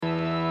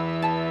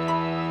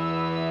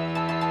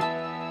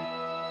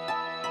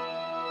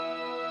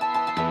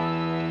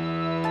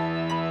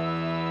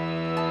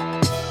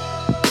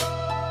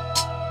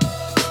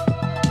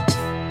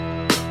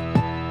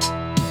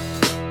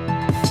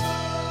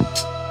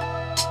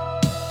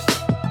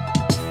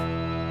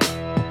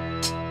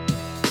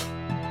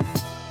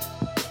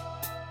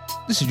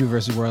This is Drew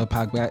vs. World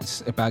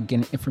podcast about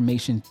getting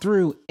information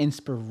through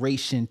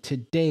inspiration.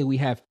 Today we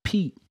have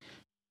Pete.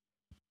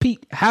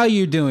 Pete, how are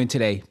you doing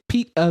today?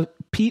 Pete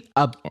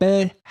Abehata.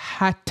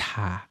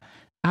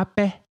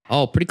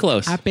 Oh, pretty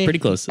close. Pretty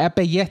close.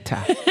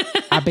 Abeyeta.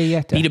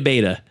 Pita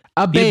beta.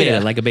 A Pita beta.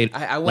 like a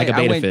beta, like a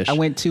beta fish. I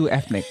went too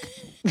ethnic.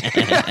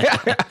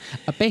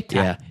 A beta.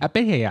 Yeah.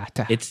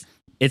 Abeyeta.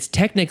 It's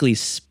technically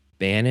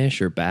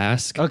Spanish or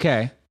Basque.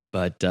 Okay.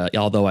 But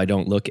although I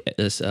don't look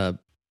as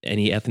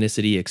any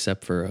ethnicity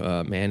except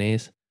for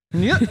mayonnaise.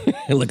 Yeah.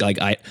 I look like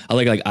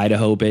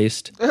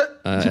Idaho-based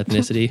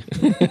ethnicity.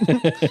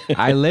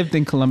 I lived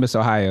in Columbus,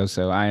 Ohio,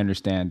 so I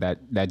understand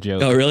that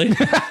joke. Oh, really?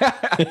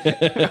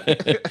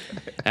 I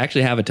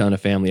actually have a ton of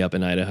family up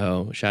in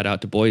Idaho. Shout out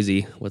to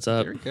Boise. What's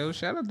up? There we go.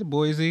 Shout out to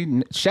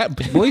Boise.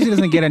 Boise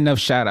doesn't get enough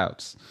shout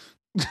outs.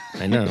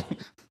 I know.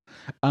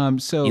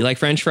 So You like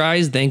French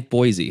fries? Thank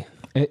Boise.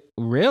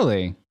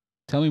 Really?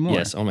 Tell me more.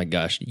 Yes. Oh my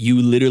gosh.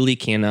 You literally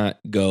cannot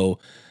go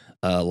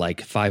like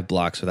 5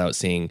 blocks without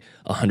seeing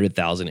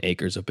 100,000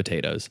 acres of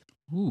potatoes.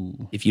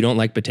 Ooh. If you don't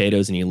like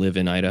potatoes and you live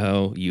in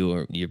Idaho,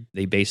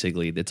 they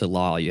basically, it's a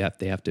law.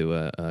 They have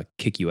to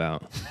kick you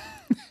out.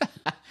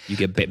 You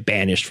get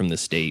banished from the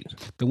state.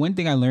 The one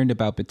thing I learned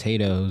about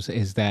potatoes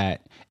is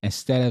that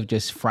instead of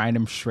just frying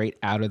them straight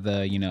out of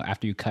the,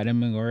 after you cut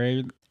them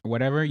or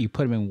whatever, you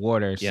put them in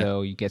water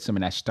so you get some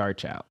of that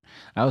starch out.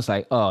 I was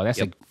like, oh, that's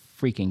a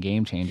freaking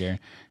game changer.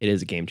 It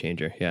is a game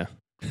changer. Yeah.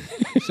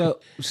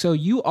 So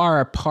you are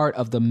a part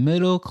of the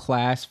middle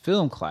class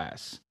film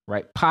class,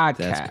 right? Podcast.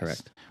 That's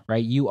correct.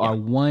 Right? You are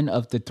one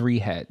of the 3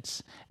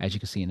 heads, as you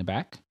can see in the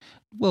back.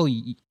 Well,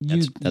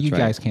 That's right.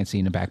 guys can't see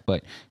in the back,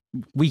 but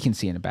we can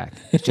see in the back.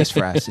 It's just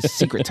for us. It's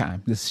secret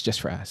time. This is just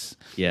for us.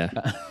 Yeah.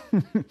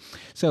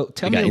 So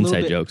tell I me got a little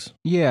inside bit. jokes.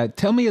 Yeah,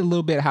 tell me a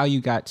little bit how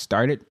you got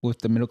started with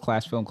the middle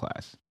class film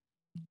class.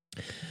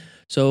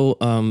 So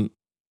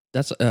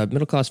that's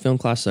Middle Class Film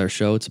Class is our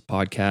show. It's a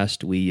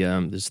podcast. We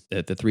there's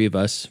the 3 of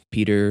us,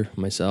 Peter,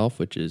 myself,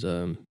 which is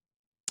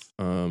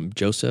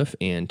Joseph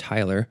and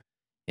Tyler.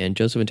 And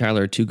Joseph and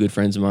Tyler are 2 good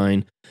friends of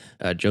mine.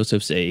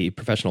 Joseph's a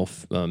professional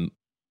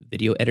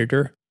video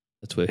editor.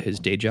 That's what his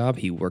day job.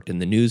 He worked in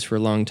the news for a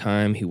long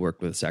time. He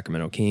worked with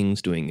Sacramento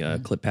Kings doing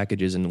clip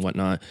packages and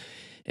whatnot.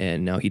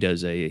 And now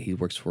he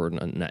works for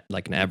an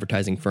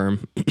advertising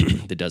firm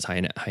that does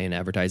high-end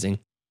advertising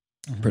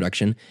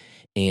production.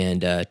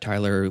 And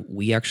Tyler,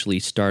 we actually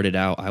started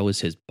out, I was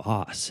his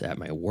boss at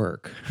my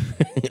work.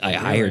 I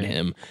hired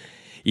him.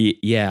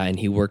 Yeah, and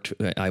he worked,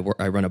 I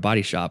run a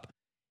body shop,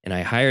 and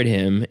I hired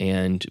him,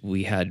 and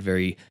we had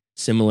very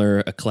similar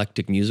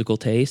eclectic musical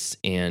tastes.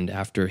 And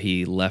after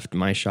he left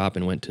my shop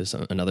and went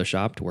to another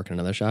shop to work in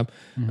another shop,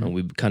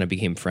 we kind of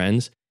became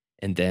friends.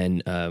 And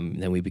then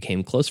we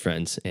became close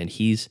friends. And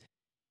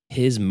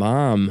his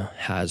mom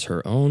has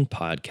her own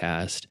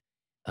podcast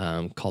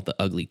called The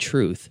Ugly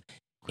Truth.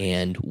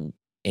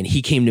 And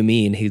he came to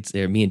me, and he's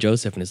there, me and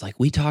Joseph, and it's like,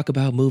 we talk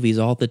about movies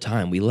all the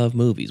time. We love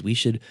movies. We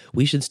should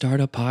start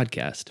a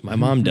podcast. My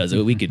mom does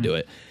it. We could do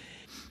it.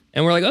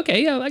 And we're like,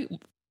 okay, yeah,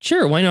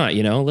 sure, why not?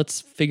 Let's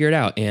figure it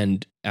out.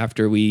 And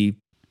after we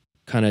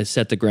kind of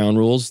set the ground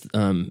rules,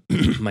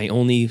 my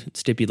only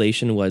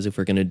stipulation was if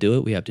we're going to do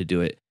it, we have to do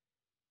it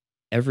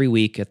every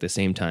week at the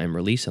same time,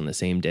 release on the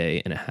same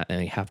day, and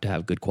I have to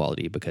have good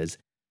quality, because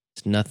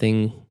it's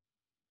nothing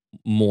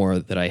more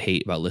that I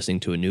hate about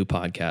listening to a new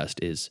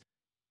podcast is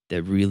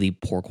the really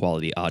poor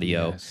quality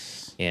audio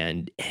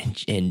and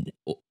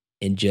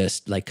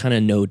just like kind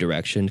of no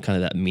direction, kind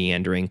of that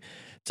meandering.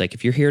 It's like,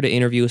 if you're here to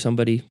interview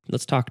somebody,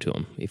 let's talk to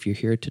them. If you're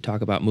here to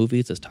talk about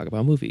movies, let's talk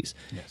about movies.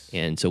 Yes.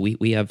 And so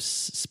we have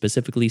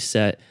specifically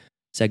set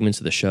segments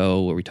of the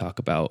show where we talk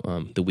about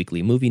the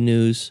weekly movie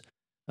news,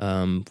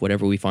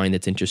 whatever we find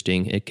that's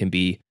interesting. It can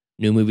be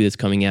new movie that's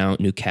coming out,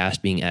 new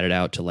cast being added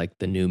out to like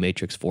the new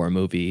Matrix 4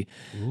 movie,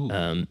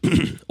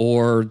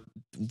 or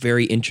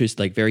very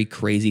very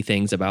crazy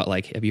things about,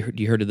 like,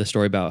 you heard of the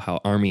story about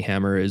how Armie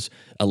Hammer is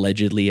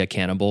allegedly a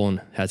cannibal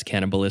and has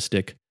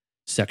cannibalistic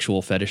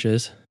sexual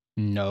fetishes?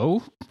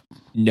 No.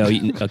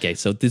 Okay,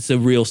 so this is a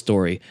real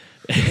story.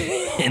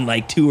 And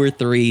like 2 or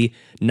 3,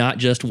 not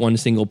just one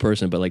single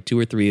person, but like 2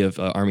 or 3 of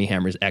Armie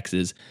Hammer's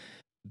exes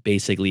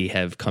basically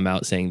have come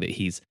out saying that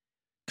he's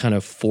kind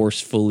of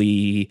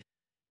forcefully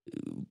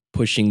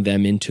pushing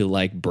them into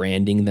like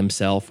branding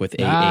themselves with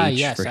AH.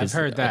 Yes, for his,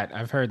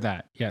 I've heard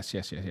that. Yes.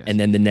 And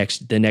then the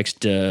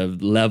next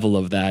level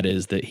of that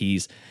is that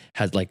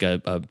has like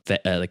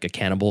a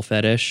cannibal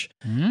fetish,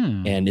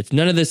 and it's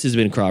none of this has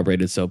been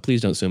corroborated. So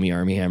please don't sue me,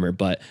 Armie Hammer.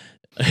 But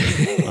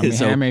Armie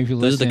Hammer, if you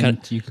listen,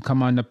 you could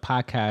come on the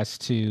podcast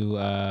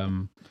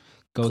to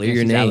go clear against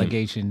your these name.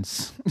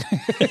 allegations.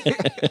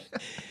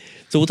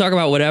 So we'll talk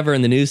about whatever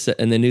in the news.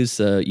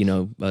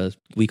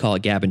 We call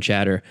it Gab and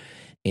Chatter.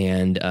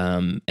 And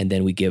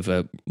then we give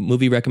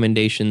movie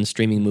recommendations,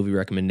 streaming movie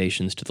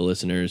recommendations to the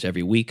listeners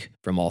every week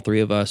from all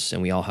 3 of us,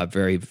 and we all have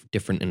very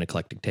different and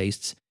eclectic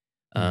tastes.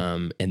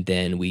 And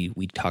then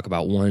we talk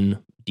about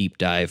one deep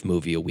dive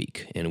movie a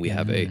week, and we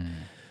have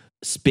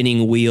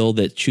spinning wheel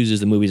that chooses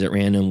the movies at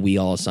random. We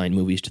all assign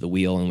movies to the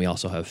wheel, and we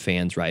also have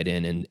fans write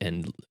in,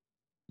 and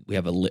we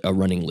have a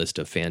running list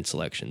of fan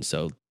selections.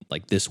 So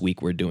like this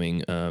week we're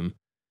doing,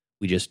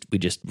 we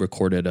just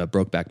recorded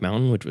Brokeback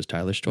Mountain, which was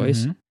Tyler's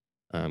choice.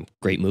 Mm-hmm.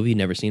 Great movie.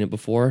 Never seen it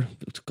before.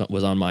 It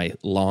was on my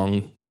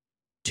long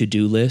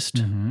to-do list.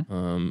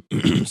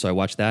 Mm-hmm. So I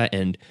watched that,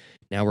 and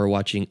now we're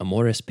watching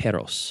Amores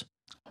Perros,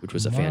 which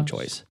was a fan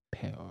choice.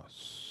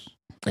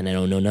 And I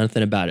don't know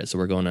nothing about it, so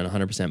we're going on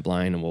 100%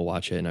 blind, and we'll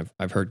watch it. And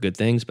I've heard good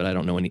things, but I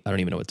don't even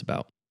know what it's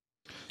about.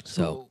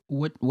 So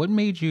what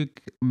made you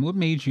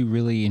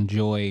really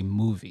enjoy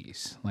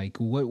movies? Like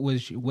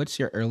what's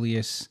your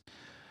earliest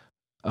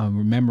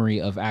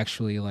memory of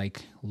actually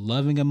like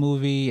loving a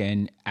movie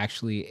and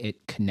actually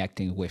it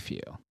connecting with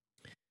you?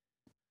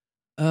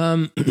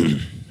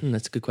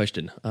 That's a good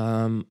question.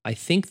 I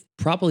think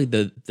probably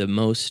the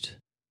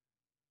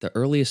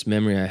earliest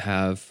memory I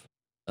have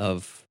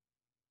of,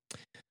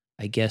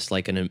 I guess,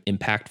 like an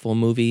impactful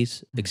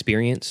movies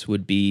experience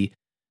would be,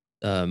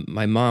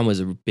 my mom was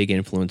a big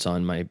influence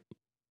on my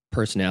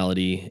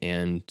personality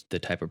and the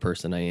type of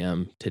person I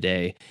am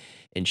today.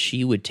 And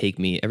she would take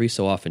me every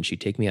so often,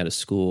 she'd take me out of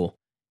school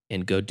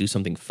and go do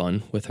something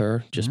fun with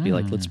her. Just be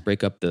like, let's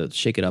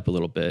shake it up a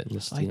little bit.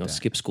 Let's,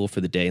 skip school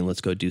for the day and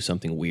let's go do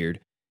something weird.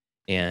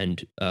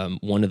 And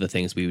one of the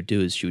things we would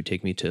do is she would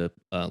take me to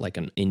like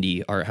an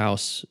indie art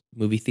house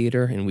movie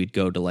theater, and we'd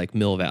go to like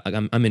Mill Valley.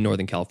 Like I'm in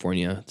Northern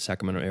California,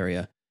 Sacramento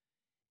area,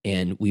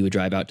 and we would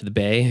drive out to the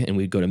Bay, and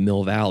we'd go to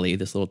Mill Valley,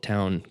 this little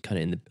town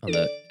kind of on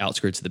the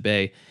outskirts of the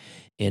Bay,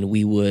 and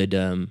we would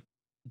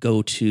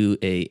go to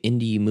a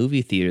indie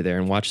movie theater there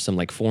and watch some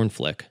like foreign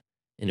flick.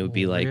 And it would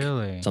be like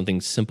something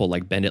simple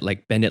like Bend It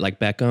Like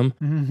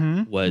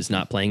Beckham was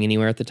not playing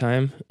anywhere at the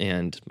time.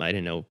 And I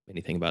didn't know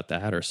anything about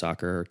that or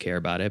soccer or care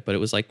about it. But it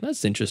was like,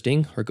 that's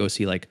interesting. Or go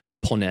see like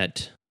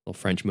Ponette, little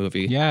French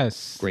movie.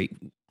 Yes.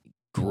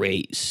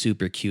 Great,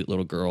 super cute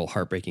little girl,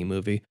 heartbreaking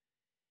movie.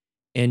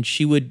 And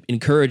she would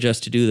encourage us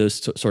to do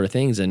those sort of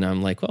things. And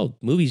I'm like, well,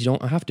 movies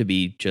don't have to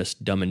be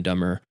just Dumb and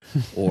Dumber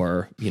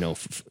or,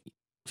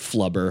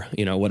 Flubber,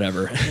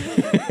 whatever.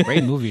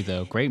 Great movie,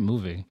 though. Great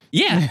movie.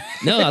 Yeah.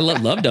 No, I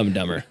love Dumb and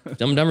Dumber.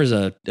 Dumb and Dumber's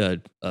a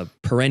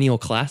perennial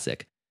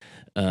classic.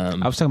 I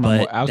was talking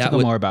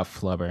more about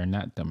Flubber,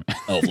 not Dumber.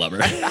 Oh, Flubber.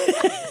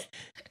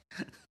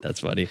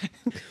 That's funny.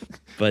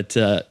 But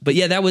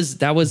yeah, that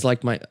was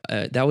like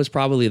that was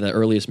probably the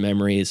earliest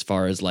memory as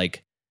far as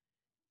like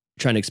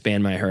trying to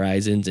expand my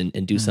horizons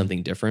and do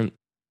something different.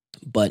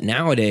 But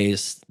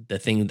nowadays, the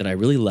thing that I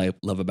really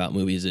love about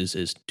movies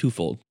is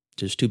twofold.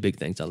 There's two big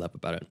things I love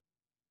about it.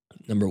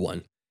 Number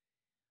one,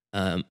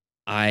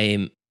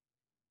 I'm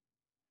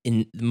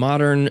in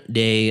modern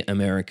day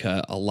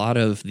America. A lot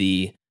of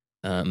the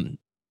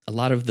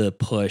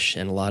push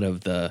and a lot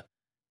of the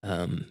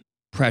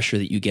pressure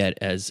that you get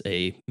as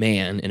a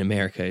man in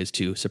America is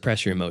to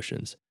suppress your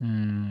emotions.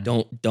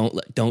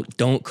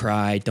 Don't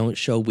cry. Don't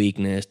show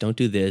weakness. Don't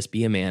do this.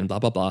 Be a man. Blah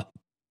blah blah.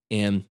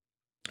 And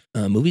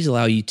movies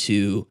allow you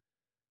to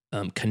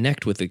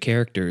connect with the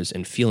characters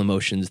and feel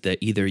emotions that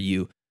either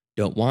you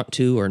don't want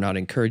to or not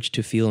encouraged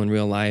to feel in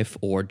real life,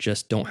 or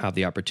just don't have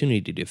the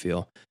opportunity to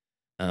feel.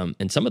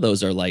 And some of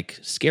those are like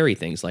scary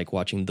things, like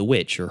watching The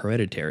Witch or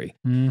Hereditary.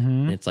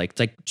 And it's like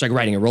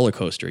riding a roller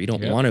coaster. You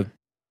don't want to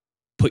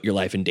put your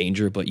life in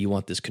danger, but you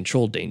want this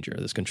controlled danger,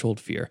 this controlled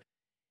fear.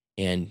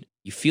 And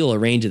you feel a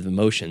range of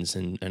emotions.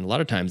 And a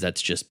lot of times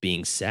that's just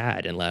being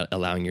sad and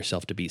allowing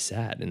yourself to be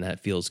sad. And that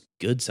feels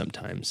good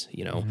sometimes,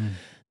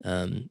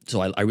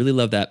 So I really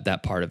love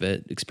that part of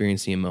it,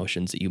 experiencing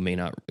emotions that you may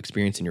not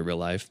experience in your real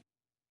life.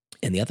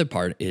 And the other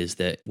part is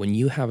that when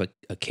you have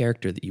a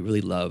character that you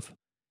really love,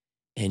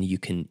 and you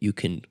can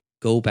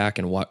go back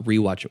and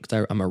rewatch it,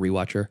 because I'm a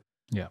rewatcher.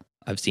 Yeah,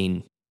 have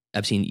you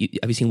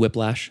seen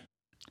Whiplash?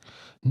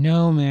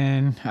 No,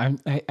 man.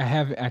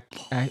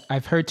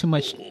 I've heard too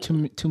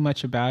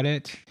much about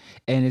it,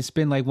 and it's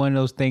been like one of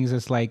those things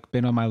that's like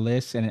been on my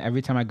list. And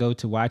every time I go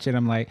to watch it,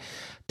 I'm like,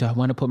 do I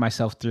want to put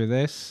myself through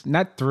this?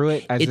 Not through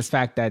it as the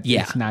fact that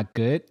it's not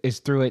good. It's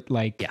through it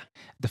like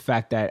the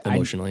fact that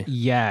emotionally.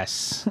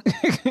 Yes.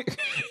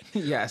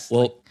 Yes.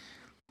 Well,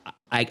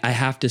 I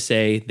have to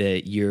say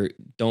that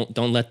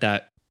don't let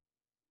that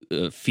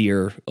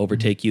fear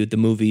overtake you. The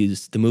movie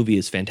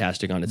is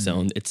fantastic on its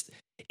own.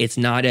 It's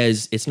not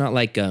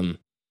like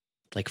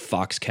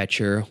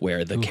Foxcatcher,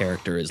 where the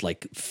character is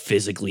like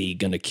physically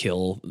gonna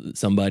kill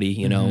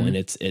somebody, and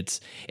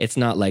it's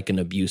not like an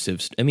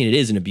abusive. I mean, it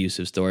is an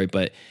abusive story,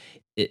 but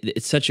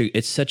it's such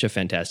a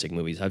fantastic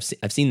movie.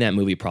 I've seen that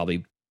movie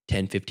probably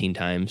 10, 15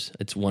 times.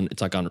 It's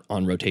like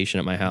on rotation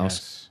at my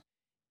house,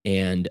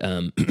 and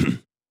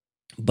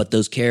but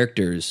those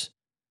characters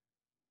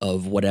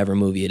of whatever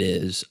movie it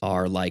is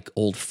are like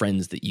old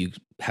friends that you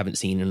haven't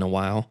seen in a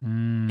while,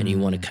 and you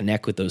want to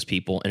connect with those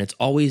people, and it's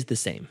always the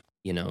same.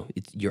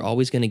 You're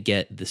always going to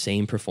get the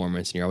same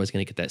performance, and you're always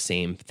going to get that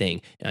same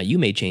thing. Now, you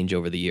may change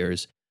over the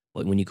years,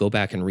 but when you go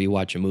back and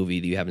rewatch a movie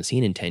that you haven't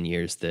seen in 10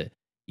 years, that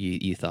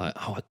you thought,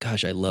 oh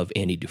gosh, I love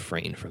Andy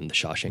Dufresne from The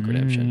Shawshank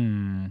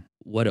Redemption.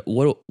 what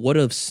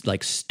a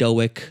like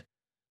stoic,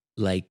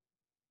 like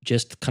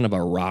just kind of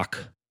a rock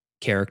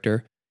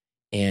character.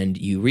 And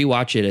you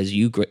rewatch it as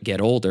you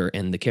get older,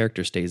 and the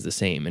character stays the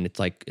same. And it's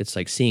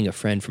like seeing a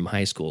friend from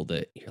high school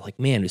that you're like,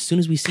 man, as soon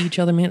as we see each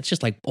other, man, it's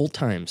just like old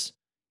times.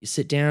 You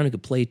sit down, you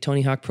could play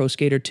Tony Hawk Pro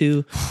Skater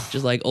 2,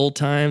 just like old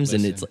times,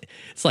 and it's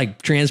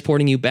like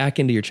transporting you back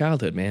into your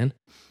childhood, man.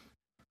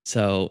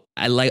 So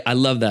I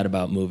love that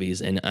about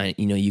movies, and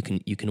you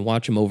can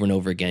watch them over and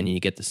over again, and you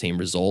get the same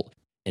result,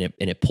 and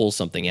it pulls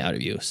something out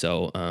of you.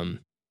 So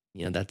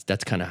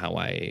that's kind of how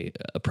I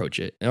approach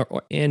it,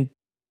 and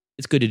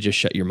it's good to just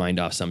shut your mind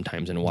off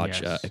sometimes and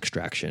watch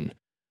Extraction.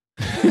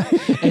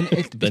 And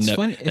it's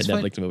funny.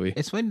 Netflix movie.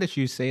 It's funny that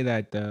you say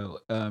that though,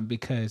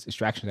 because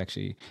Extraction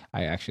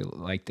I actually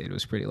liked it. It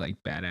was pretty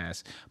like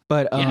badass.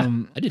 But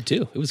I did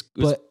too. It was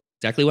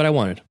exactly what I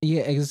wanted.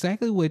 Yeah,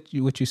 exactly what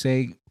you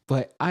say.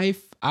 But I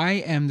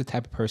am the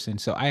type of person.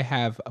 So I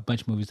have a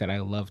bunch of movies that I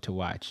love to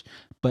watch,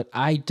 but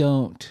I'm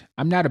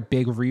not a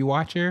big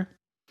rewatcher.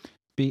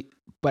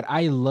 But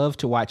I love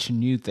to watch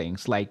new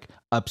things, like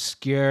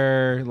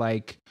obscure,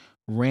 like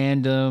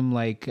random,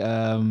 like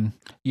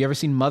you ever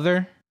seen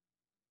Mother?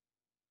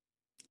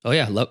 Oh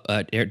yeah, love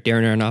Darren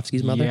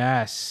Aronofsky's Mother.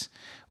 Yes,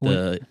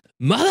 the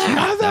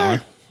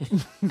Mother.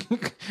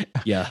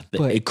 Yeah,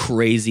 a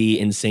crazy,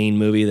 insane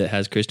movie that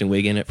has Kristen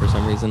Wiig in it for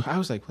some reason. I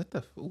was like,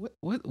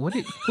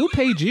 who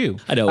paid you?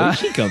 I know, where'd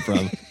she come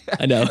from?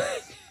 I know.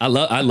 I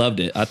loved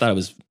it. I thought it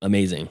was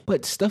amazing.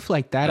 But stuff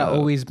like that I've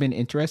always been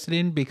interested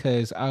in,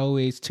 because I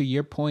always, to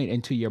your point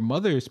and to your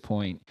mother's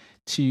point,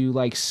 to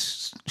like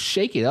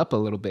shake it up a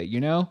little bit,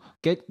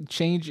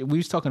 change. We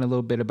was talking a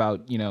little bit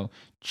about,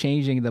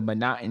 changing the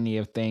monotony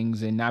of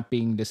things and not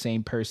being the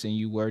same person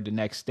you were the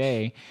next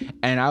day.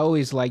 And I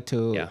always like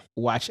to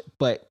watch,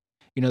 but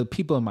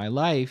people in my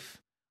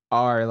life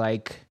are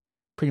like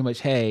pretty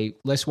much, hey,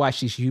 let's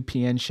watch these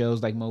UPN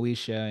shows like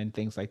Moesha and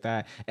things like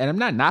that. And I'm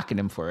not knocking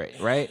them for it,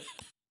 right?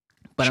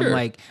 But sure,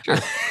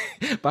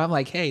 I'm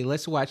like, hey,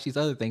 let's watch these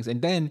other things.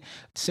 And then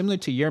similar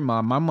to your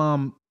mom, my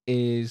mom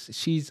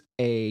she's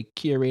a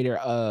curator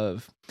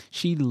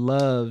she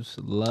loves,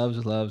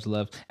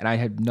 and I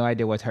have no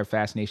idea what her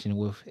fascination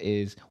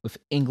with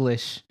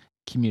English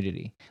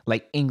community,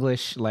 like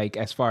English, like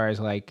as far as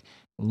like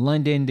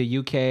London, the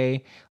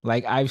UK.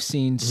 Like I've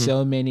seen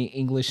so many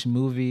English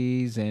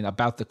movies and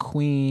about the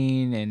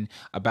Queen and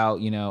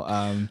about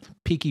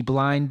Peaky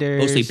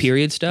Blinders, mostly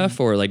period stuff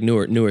or like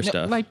newer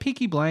stuff, like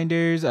Peaky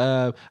Blinders.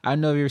 I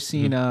don't know if you've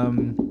seen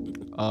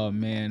oh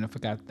man, I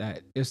forgot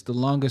that it's the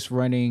longest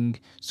running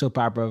soap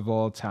opera of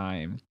all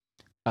time.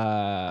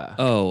 I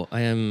know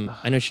what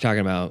you're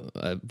talking about,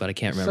 but I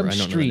can't remember. I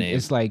don't know the name.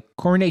 It's like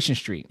Coronation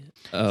Street.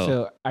 Oh,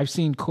 so I've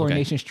seen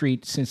Coronation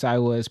Street since I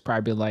was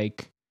probably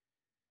like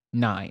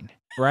 9,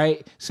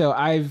 right? So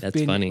I've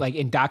been like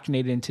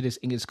indoctrinated into this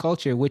English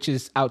culture, which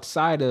is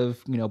outside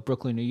of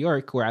Brooklyn, New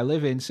York, where I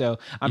live in. So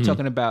I'm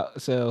talking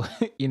about,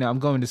 I'm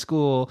going to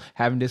school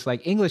having this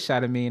like English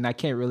side of me, and I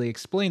can't really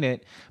explain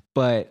it,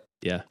 but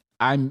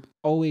I'm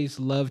always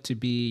love to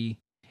be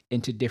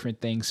into different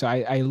things. So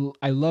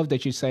I love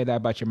that you say that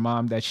about your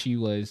mom, that she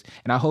was,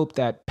 and I hope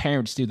that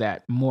parents do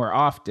that more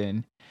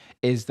often,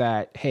 is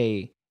that,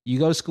 hey, you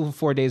go to school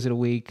for 5 days of the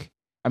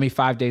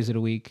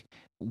week,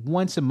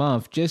 once a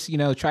month, just,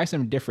 try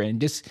something different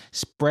and just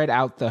spread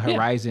out the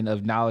horizon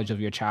of knowledge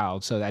of your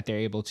child so that they're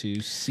able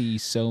to see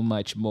so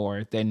much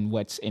more than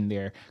what's in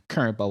their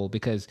current bubble.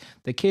 Because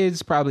the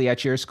kids probably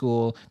at your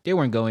school, they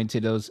weren't going to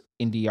those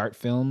indie art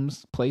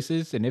films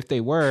places. And if they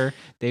were,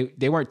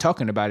 they weren't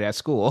talking about it at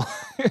school.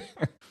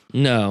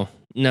 No.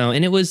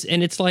 And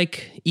it's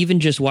like, even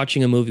just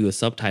watching a movie with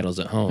subtitles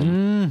at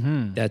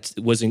home, that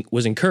was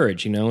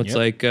encouraged, it's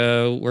like,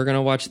 we're going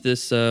to watch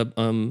this,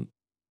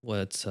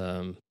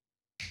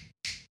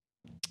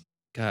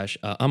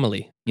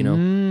 Amelie,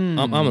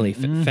 Amelie,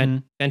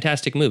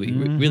 fantastic movie,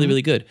 really,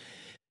 really good.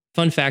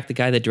 Fun fact, the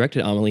guy that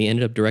directed Amelie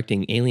ended up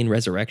directing Alien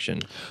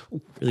Resurrection.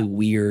 Really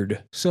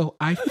weird. So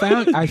I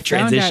found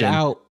that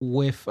out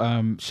with,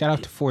 shout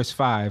out to Force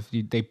 5.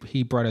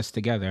 He brought us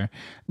together.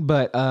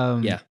 But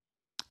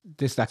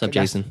what's up,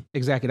 Jason?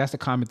 Exactly. That's the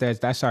comment.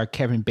 That's our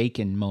Kevin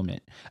Bacon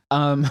moment.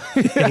 2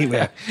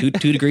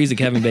 degrees of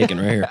Kevin Bacon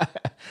right here.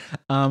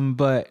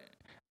 But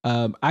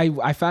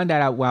I found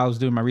that out while I was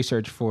doing my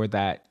research for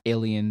that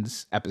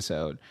Aliens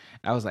episode.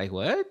 I was like,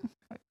 what?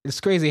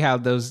 It's crazy how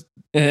those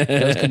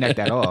connect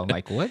at all. I'm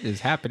like, what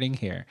is happening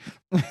here?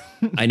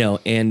 I know.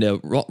 And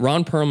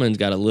Ron Perlman's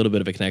got a little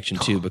bit of a connection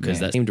too, because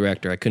that same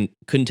director, I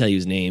couldn't tell you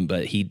his name,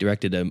 but he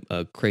directed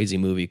a crazy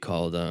movie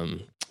called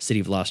City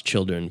of Lost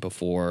Children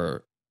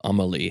before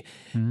Amelie.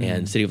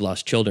 And City of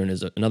Lost Children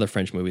is another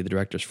French movie. The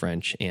director's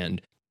French,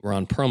 and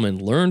Ron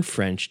Perlman learned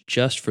French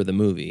just for the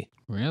movie.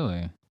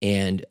 Really?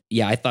 And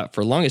I thought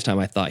for the longest time,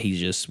 he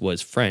just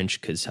was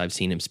French, because I've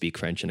seen him speak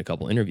French in a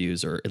couple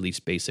interviews, or at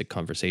least basic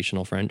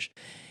conversational French.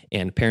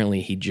 And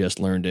apparently he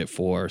just learned it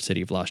for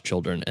City of Lost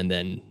Children, and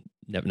then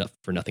never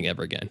for nothing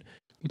ever again.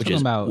 You're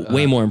talking about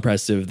way more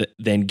impressive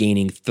than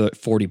gaining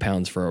 40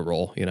 pounds for a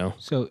role, you know?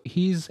 So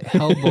he's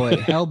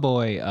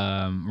Hellboy,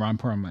 Ron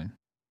Perlman.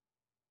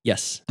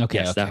 Yes. Okay.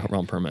 Yes, okay. that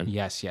Ron Perlman.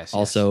 Yes.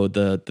 Also,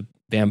 the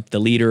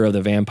leader of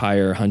the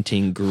vampire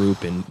hunting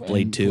group in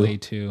Blade 2.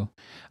 Blade 2.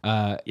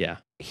 Yeah.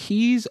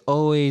 He's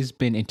always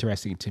been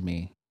interesting to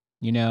me.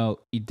 You know,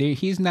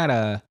 he's not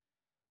a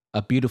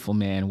beautiful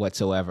man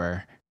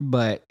whatsoever,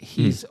 but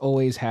he's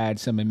always had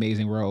some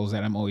amazing roles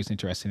that I'm always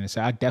interested in.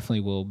 So I definitely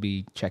will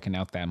be checking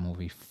out that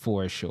movie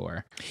for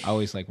sure. I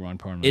always like Ron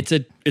Perlman. It's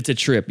a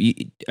trip.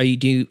 Are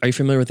you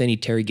familiar with any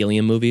Terry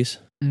Gilliam movies?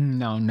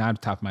 No, not off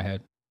the top of my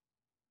head.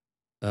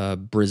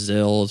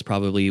 Brazil is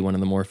probably one of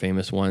the more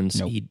famous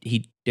ones. Nope.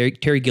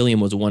 Terry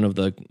Gilliam was one of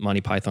the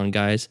Monty Python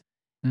guys,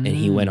 and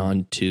he went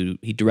on to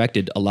he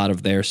directed a lot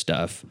of their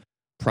stuff.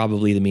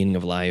 Probably The Meaning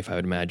of Life, I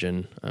would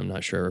imagine. I'm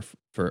not sure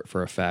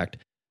for a fact,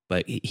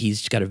 but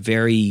he's got a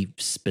very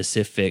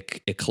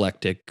specific,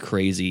 eclectic,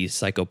 crazy,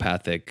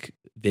 psychopathic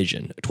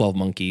vision. 12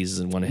 Monkeys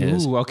is one of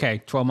his. Ooh,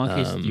 okay. 12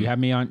 Monkeys. You have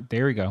me on.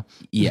 There we go.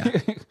 Yeah.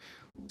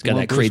 It's got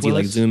that crazy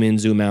like zoom in,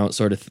 zoom out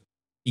sort of.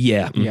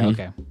 Yeah. Mm-hmm. Yeah.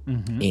 Okay.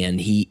 Mm-hmm. And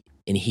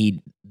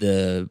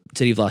the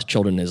City of Lost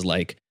Children is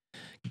like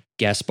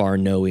Gaspar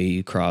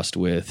Noé crossed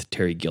with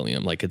Terry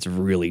Gilliam. Like it's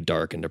really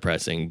dark and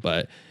depressing,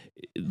 but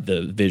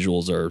the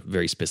visuals are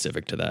very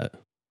specific to that.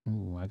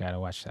 Ooh, I gotta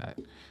watch that.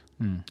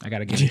 I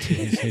gotta get into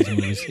his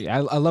movies. I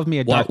love me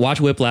a dark.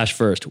 Watch Whiplash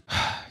first.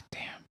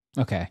 Damn.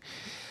 Okay.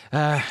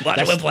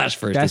 Watch Whiplash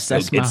first.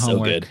 That's my homework. So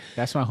good.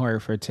 That's my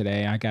homework for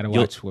today. I gotta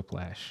watch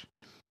Whiplash.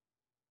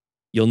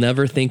 You'll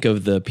never think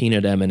of the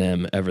Peanut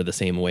M&M ever the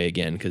same way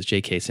again because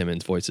J.K.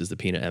 Simmons voices the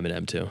Peanut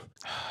M&M too.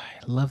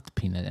 I love the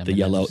Peanut M&M.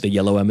 The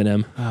yellow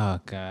M&M. Oh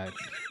God.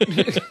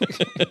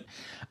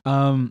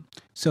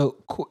 So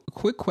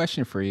quick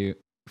question for you.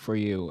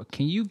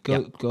 Can you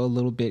go a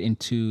little bit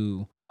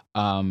into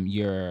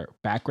your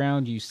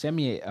background? You sent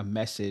me a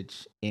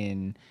message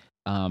in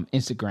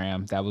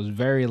Instagram that was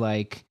very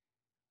like,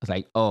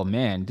 oh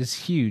man, this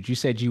is huge. You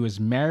said you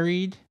was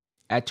married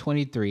at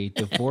 23,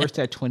 divorced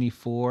at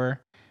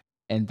 24,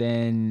 and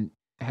then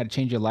had to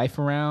change your life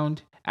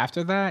around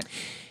after that.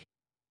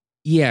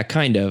 Yeah,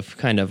 kind of.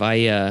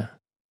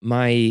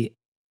 My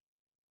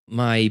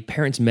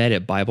parents met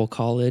at Bible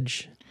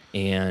college,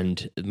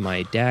 and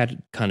my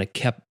dad kind of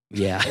kept.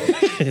 Yeah,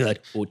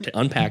 like to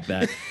unpack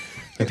that.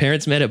 My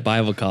parents met at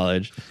Bible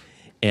college,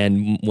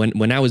 and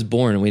when I was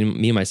born, when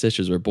me and my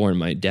sisters were born,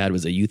 my dad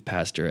was a youth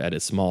pastor at a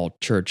small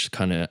church,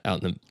 kind of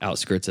out in the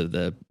outskirts of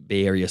the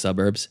Bay Area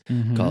suburbs,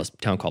 called a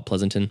town called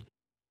Pleasanton.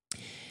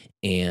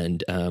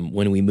 And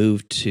when we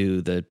moved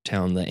to the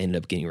town that I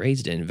ended up getting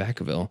raised in,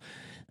 Vacaville,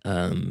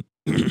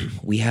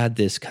 we had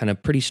this kind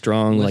of pretty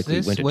strong, we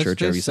went to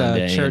church every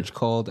Sunday. Church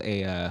called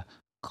a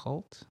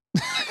cult?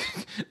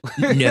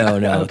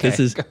 No. Okay.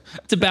 It's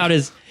about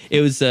as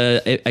it was.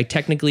 I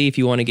technically, if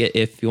you want to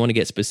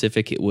get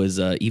specific, it was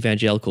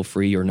evangelical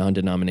free or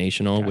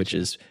non-denominational, gotcha. Which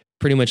is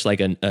pretty much like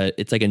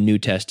it's like a New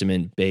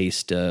Testament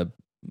based,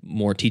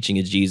 more teaching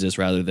of Jesus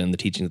rather than the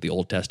teaching of the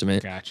Old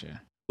Testament.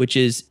 Gotcha. Which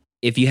is,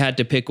 if you had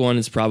to pick one,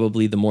 it's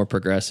probably the more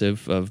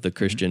progressive of the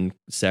Christian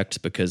sects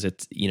because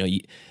it's,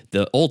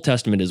 the Old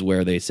Testament is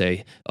where they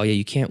say, oh yeah,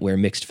 you can't wear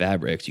mixed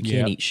fabrics. You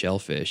can't eat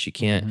shellfish. You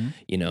can't,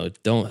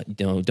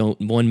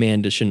 don't one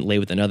man shouldn't lay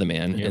with another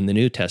man. In the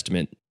New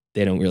Testament,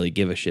 they don't really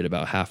give a shit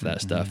about half that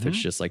stuff. It's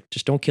just like,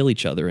 just don't kill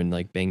each other and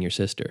like bang your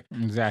sister.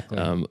 Exactly.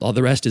 All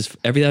the rest is,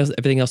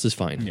 everything else is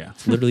fine. Yeah.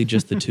 It's literally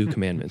just the two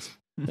commandments.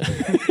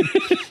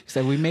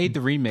 So we made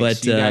the remix.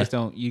 But you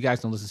guys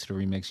don't listen to the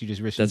remix. You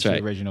just listen to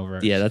the original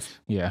version.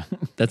 Yeah,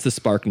 that's the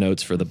Spark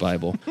Notes for the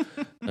Bible.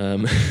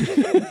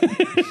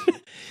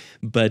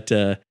 But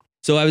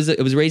so I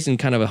was raised in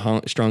kind of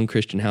a strong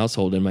Christian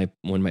household, and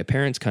when my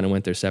parents kind of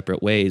went their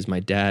separate ways, my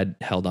dad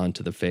held on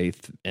to the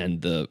faith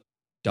and the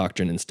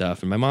doctrine and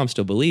stuff, and my mom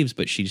still believes,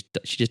 but she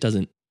just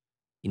doesn't,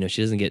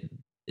 she doesn't get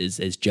as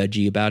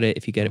judgy about it,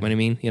 if you get what I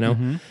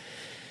mean,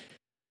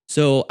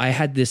 So I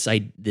had this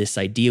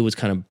idea was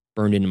kind of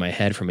burned into my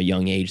head from a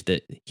young age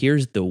that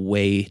here's the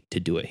way to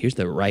do it. Here's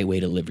the right way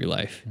to live your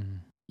life.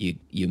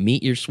 You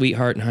meet your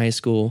sweetheart in high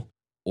school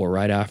or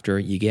right after,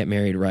 you get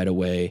married right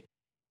away,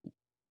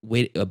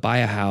 buy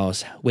a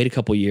house, wait a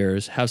couple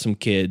years, have some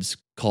kids,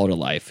 call it a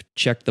life,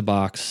 check the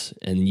box,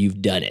 and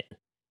you've done it.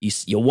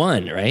 You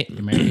won, right? The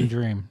American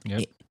dream.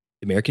 Yep.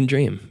 American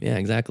dream. Yeah,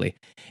 exactly.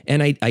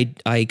 And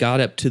I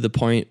got up to the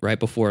point right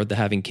before the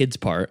having kids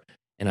part,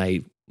 and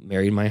I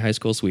married my high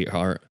school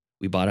sweetheart.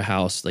 We bought a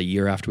house a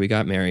year after we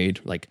got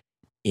married, like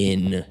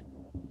in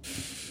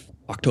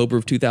October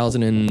of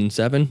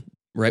 2007,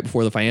 right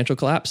before the financial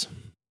collapse.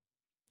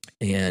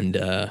 And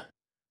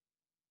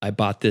I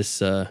bought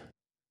this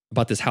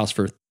house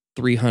for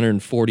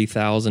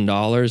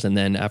 $340,000, and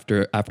then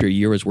after a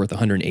year it was worth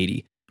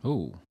 $180,000.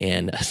 Oh.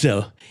 And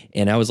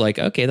I was like,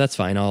 okay, that's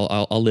fine.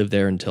 I'll live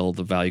there until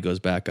the value goes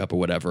back up or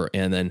whatever.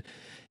 And then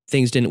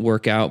things didn't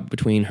work out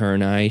between her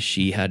and I.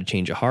 She had a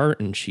change of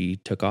heart and she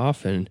took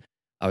off, and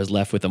I was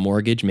left with a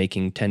mortgage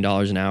making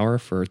 $10 an hour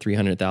for a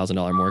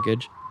 $300,000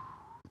 mortgage.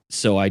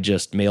 So I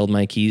just mailed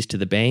my keys to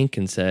the bank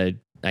and said,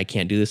 I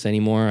can't do this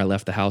anymore. I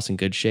left the house in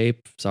good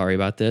shape. Sorry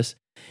about this.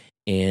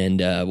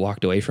 And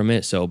walked away from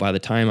it. So by the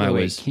time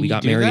we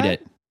got married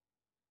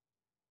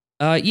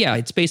yeah,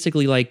 it's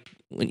basically like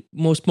when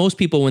most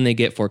people, when they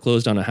get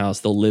foreclosed on a house,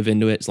 they'll live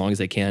into it as long as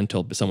they can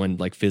until someone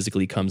like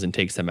physically comes and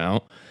takes them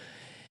out.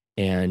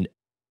 And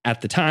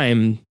at the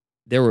time,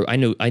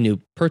 I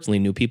personally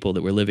knew people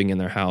that were living in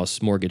their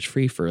house mortgage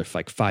free for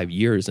like 5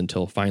 years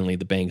until finally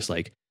the bank's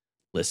like,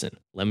 listen,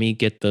 let me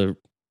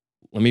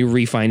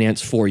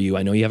refinance for you.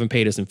 I know you haven't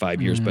paid us in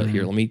 5 years, but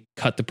here, let me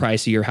cut the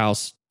price of your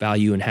house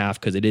value in half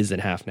because it is at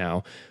half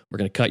now. We're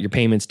going to cut your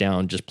payments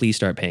down. Just please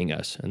start paying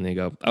us. And they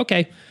go,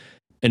 okay.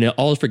 And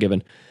all is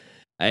forgiven.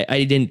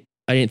 I didn't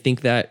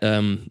think that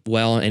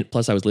well. And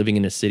plus I was living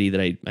in a city that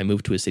I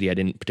moved to a city I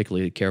didn't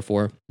particularly care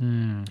for.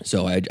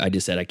 So I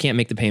just said, I can't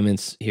make the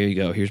payments. Here you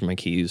go. Here's my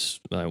keys.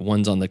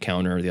 One's on the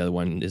counter. The other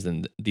one is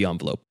in the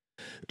envelope.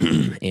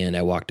 And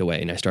I walked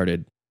away and I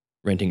started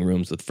renting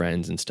rooms with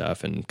friends and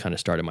stuff and kind of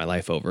started my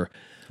life over.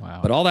 Wow.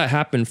 But all that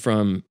happened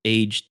from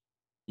age,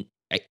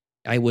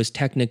 I was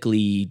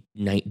technically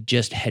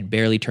just had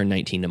barely turned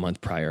 19 a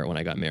month prior when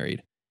I got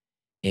married.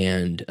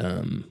 And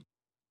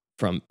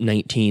from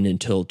 19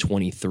 until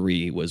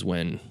 23 was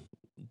when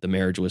the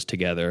marriage was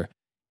together.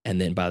 And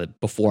then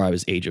before I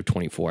was age of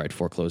 24, I'd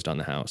foreclosed on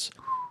the house.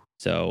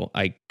 So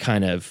I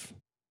kind of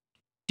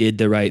did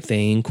the right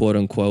thing, quote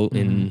unquote,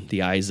 in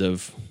the eyes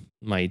of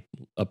my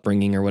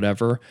upbringing or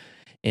whatever.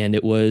 And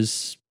it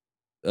was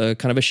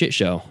kind of a shit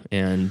show.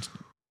 And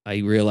I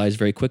realized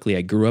very quickly,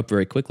 I grew up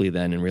very quickly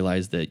then and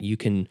realized that you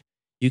can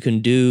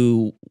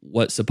do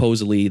what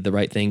supposedly the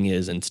right thing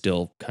is and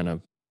still kind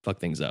of fuck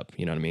things up.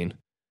 You know what I mean?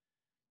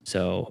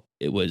 So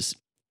it was,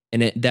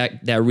 and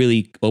that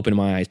really opened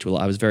my eyes to a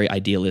lot. I was very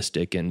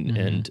idealistic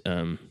and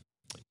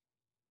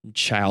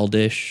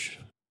childish,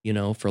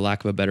 for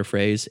lack of a better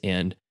phrase.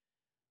 And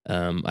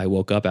I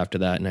woke up after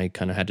that and I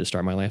kind of had to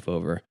start my life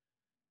over.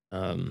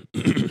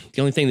 The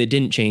only thing that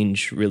didn't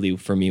change really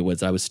for me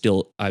was I've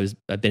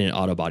been in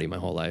auto body my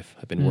whole life.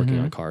 I've been working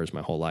on cars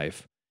my whole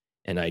life.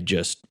 And I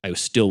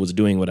still was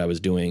doing what I was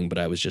doing, but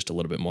I was just a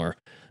little bit more,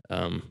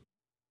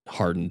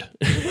 hardened.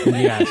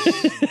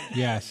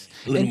 Yes.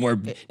 A little more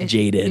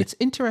jaded. It's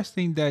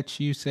interesting that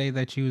you say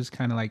that you was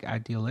kind of like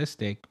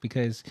idealistic,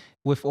 because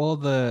with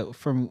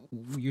from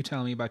you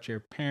telling me about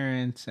your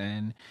parents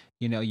and,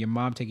 your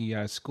mom taking you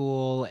out of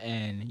school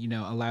and,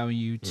 allowing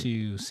you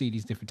to see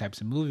these different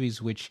types of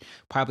movies, which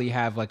probably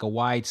have like a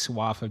wide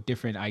swath of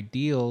different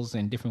ideals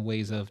and different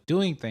ways of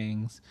doing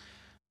things.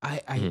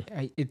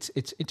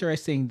 It's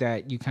interesting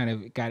that you kind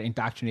of got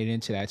indoctrinated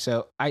into that.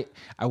 So I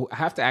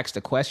have to ask the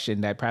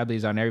question that probably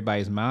is on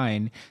everybody's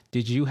mind.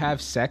 Did you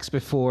have sex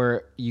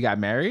before you got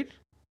married?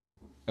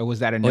 Or was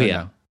that a no? Oh,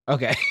 yeah.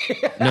 Okay.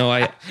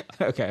 No,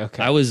 Okay.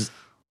 I was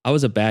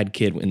a bad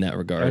kid in that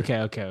regard.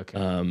 Okay.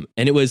 And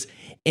it was,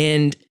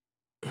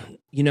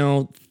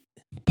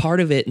 part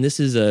of it, and this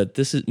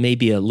is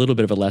maybe a little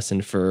bit of a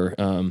lesson for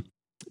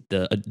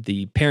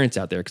the parents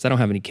out there, because I don't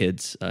have any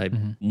kids.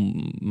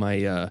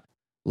 My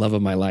love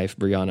of my life,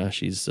 Brianna,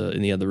 she's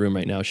in the other room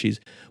right now.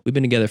 We've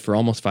been together for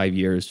almost 5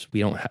 years. We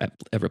don't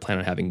ever plan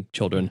on having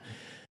children.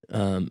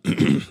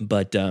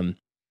 But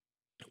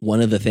one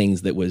of the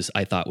things that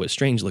I thought was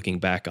strange looking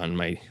back on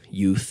my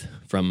youth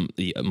from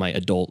my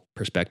adult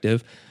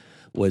perspective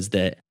was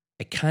that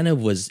I kind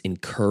of was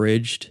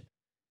encouraged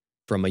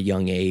from a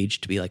young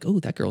age to be like, oh,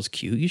 that girl's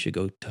cute. You should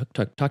go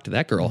talk to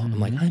that girl. I'm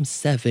like, I'm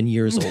 7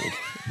 years old.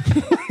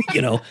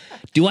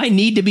 Do I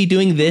need to be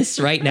doing this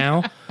right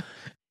now?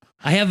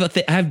 I have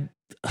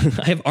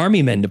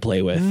army men to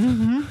play with.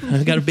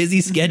 I've got a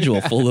busy schedule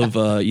full of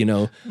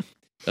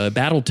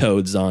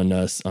Battletoads on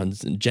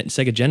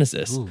Sega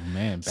Genesis. Ooh,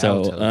 man,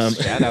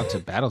 Battletoads. Shout out to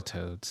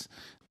Battletoads.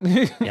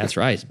 Yeah, that's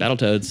right,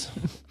 Battletoads.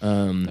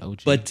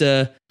 But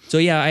so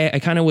yeah, I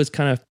kind of was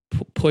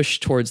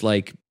pushed towards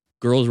like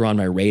girls were on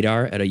my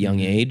radar at a young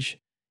age,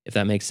 if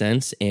that makes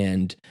sense.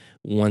 And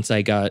once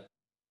I got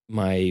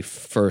my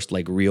first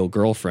like real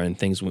girlfriend,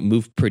 things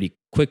moved pretty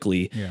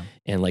quickly. Yeah.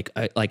 And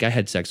I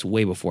had sex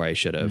way before I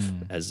should have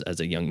as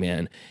a young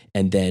man.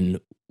 And then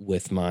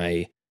with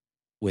my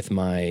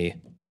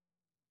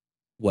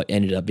what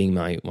ended up being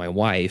my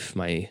wife,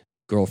 my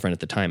girlfriend at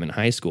the time in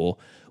high school,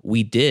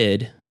 we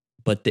did,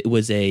 but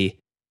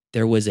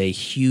there was a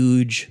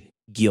huge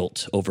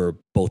guilt over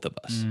both of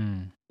us.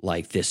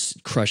 Like this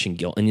crushing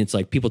guilt. And it's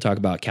like people talk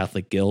about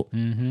Catholic guilt.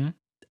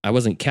 I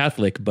wasn't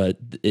Catholic, but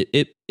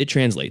it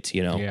translates,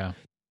 Yeah.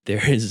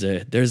 There's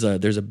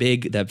a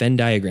big, that Venn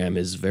diagram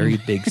is very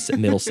big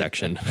middle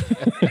section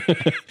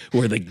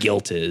where the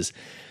guilt is.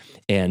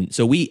 And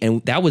so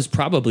that was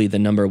probably the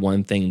number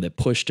one thing that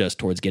pushed us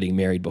towards getting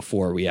married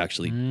before we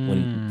actually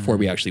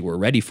were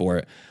ready for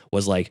it,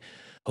 was like,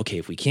 okay,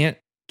 if we can't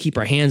keep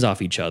our hands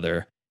off each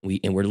other,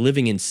 and we're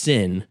living in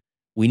sin,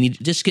 we need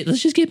to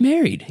let's just get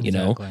married,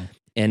 Exactly.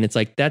 And it's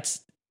like,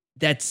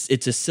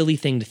 it's a silly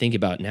thing to think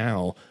about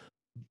now,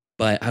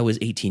 but I was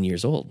 18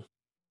 years old,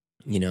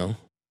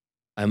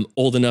 I'm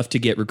old enough to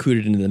get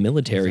recruited into the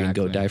military and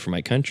go Exactly. die for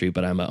my country,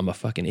 but I'm a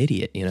fucking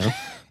idiot, you know?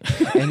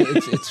 And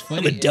it's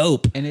funny. I'm a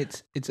dope. And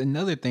it's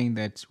another thing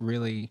that's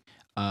really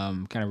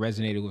kind of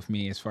resonated with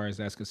me as far as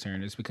that's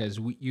concerned is because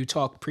you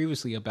talked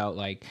previously about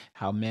like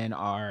how men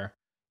are,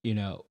 you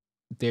know,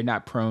 they're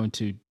not prone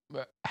to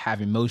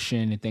have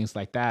emotion and things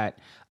like that.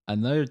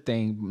 Another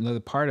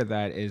part of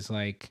that is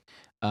like,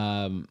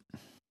 I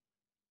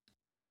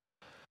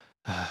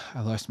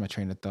lost my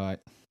train of thought.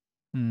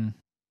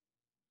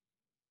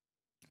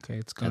 Okay,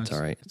 it's gone. That's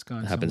all right. It's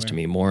gone. It happens to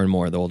somewhere. me more and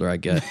more the older I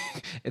get.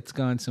 It's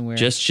gone somewhere.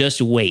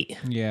 Just wait.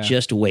 Yeah.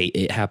 Just wait.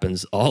 It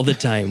happens all the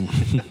time.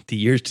 The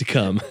years to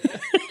come.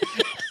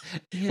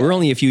 Yeah. We're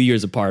only a few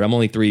years apart. I'm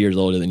only 3 years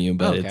older than you,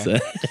 but Okay.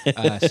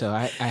 it's So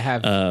I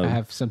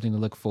have something to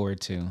look forward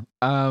to.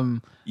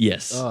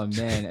 yes. Oh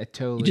man, I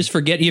totally.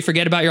 You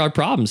forget about your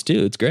problems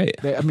too. It's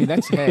great. I mean,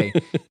 that's hey,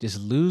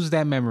 just lose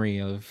that memory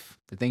of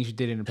the things you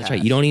did in the That's past.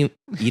 right.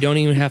 You don't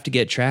even have to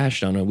get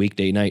trashed on a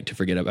weekday night to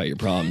forget about your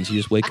problems. You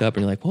just wake up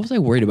and you're like, what was I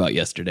worried about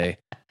yesterday?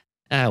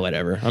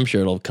 Whatever. I'm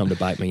sure it'll come to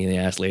bite me in the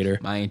ass later.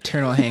 My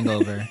internal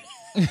hangover.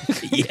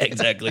 Yeah,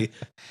 exactly.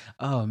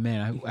 Oh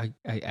man,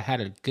 I had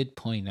a good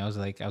point. I was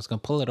gonna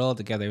pull it all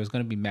together. It was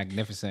gonna be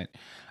magnificent.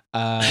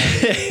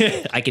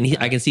 I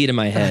can see it in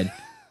my head.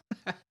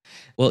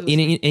 Well, and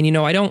you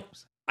know, I don't.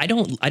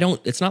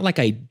 It's not like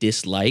I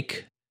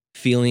dislike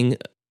feeling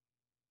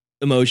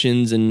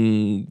emotions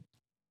and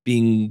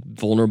being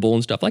vulnerable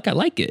and stuff. Like I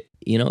like it.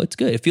 You know, it's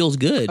good. It feels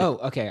good. Oh,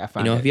 okay. I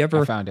found it. have you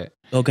ever I found it.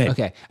 Okay.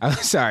 Okay. I'm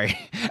sorry.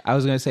 I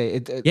was gonna say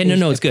it. Yeah.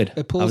 No. It's good. It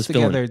I pulls was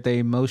feeling together it. the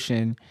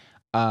emotion.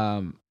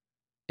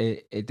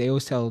 They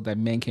always tell that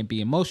men can be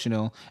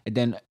emotional, and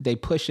then they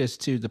push us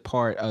to the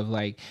part of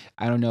like,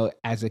 I don't know,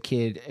 as a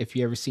kid, if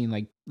you ever seen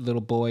like little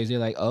boys, they're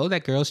like, oh,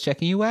 that girl's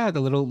checking you out. The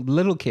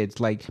little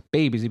kids, like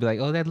babies, they'd be like,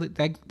 oh,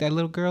 that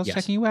little girl's Yes.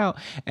 checking you out,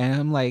 and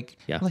I'm like,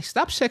 Yeah.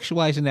 stop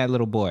sexualizing that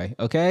little boy,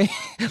 okay?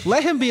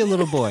 Let him be a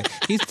little boy.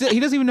 He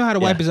doesn't even know how to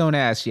wipe his own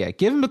ass yet.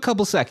 Give him a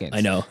couple seconds. I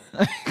know.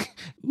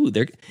 Ooh,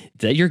 is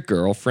that your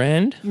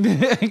girlfriend?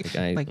 Like,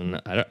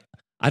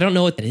 I don't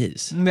know what that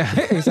is. no,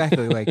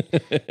 exactly. Like,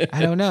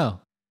 I don't know.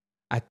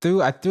 I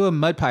threw a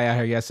mud pie at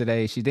her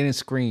yesterday. She didn't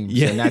scream.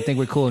 Yeah. So now I think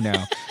we're cool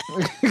now.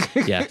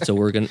 Yeah, so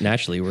we're gonna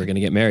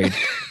get married.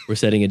 We're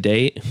setting a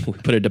date. We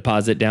put a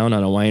deposit down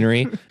on a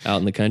winery out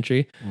in the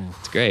country.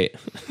 It's great.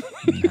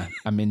 Yeah,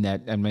 I'm in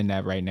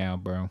that right now,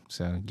 bro.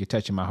 So you're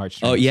touching my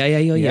heartstrings. Oh yeah.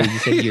 You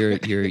said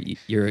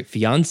your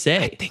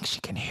fiance. I think she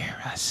can hear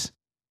us.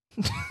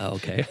 Oh,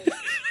 okay.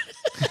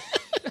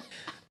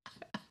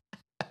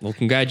 Well,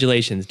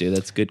 congratulations, dude.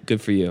 That's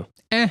good for you.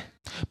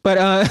 But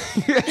I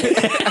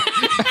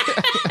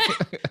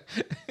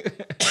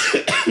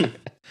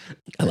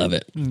love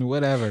it.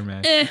 whatever,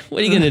 man.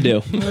 What are you gonna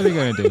do? What are you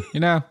gonna do? You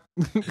know.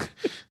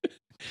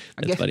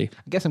 That's funny.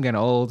 I guess I'm getting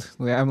old.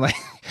 I'm like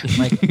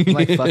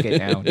fuck it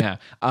now. Yeah.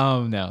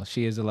 No,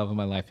 she is the love of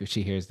my life. If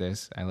she hears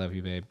this, I love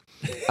you, babe.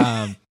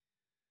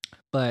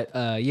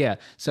 But yeah.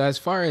 So as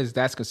far as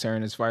that's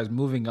concerned, as far as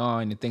moving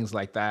on and things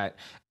like that,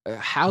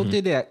 how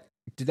did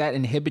that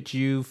inhibit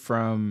you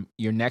from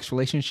your next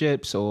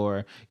relationships?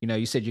 Or, you know,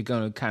 you said you're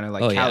going to kind of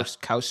like couch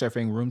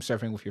surfing, room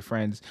surfing with your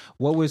friends.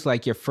 What was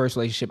like your first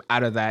relationship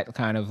out of that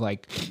kind of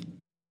like,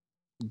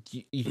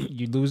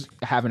 you lose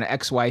having an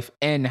ex-wife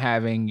and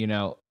having, you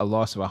know, a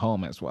loss of a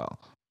home as well?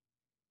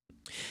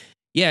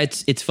 Yeah,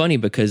 it's funny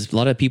because a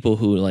lot of people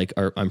who like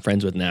I'm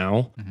friends with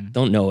now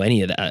don't know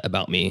any of that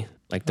about me.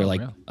 Like they're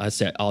like,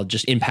 really? I'll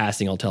just in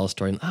passing, I'll tell a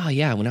story. Oh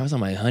yeah, when I was on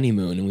my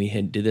honeymoon and we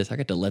did this, I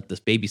got to let this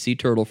baby sea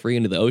turtle free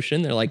into the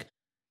ocean. They're like,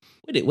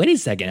 wait a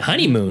second,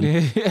 honeymoon?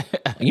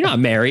 You're not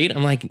married?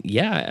 I'm like,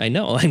 yeah, I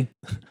know.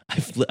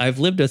 I've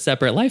lived a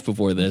separate life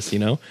before this, you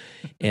know.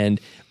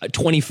 And at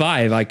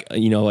 25, I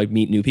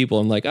meet new people.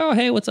 I'm like, oh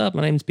hey, what's up?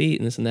 My name's Pete,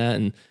 and this and that,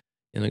 and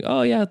like,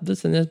 oh yeah,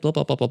 this and this, blah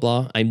blah blah blah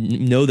blah. I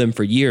know them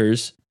for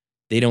years.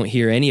 They don't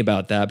hear any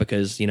about that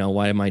because, you know,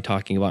 why am I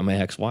talking about my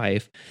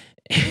ex-wife?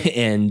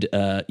 And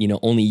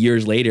only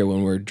years later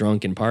when we're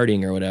drunk and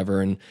partying or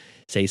whatever and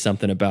say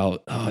something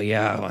about, oh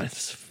yeah,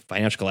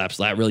 financial collapse,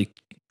 that really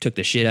took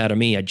the shit out of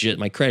me.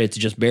 My credit's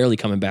just barely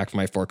coming back from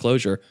my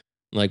foreclosure.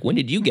 I'm like, when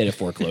did you get a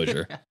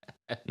foreclosure?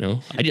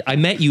 I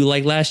met you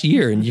like last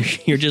year and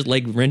you're just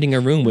like renting a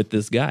room with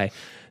this guy.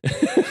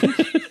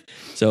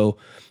 So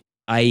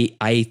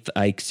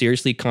I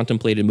seriously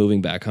contemplated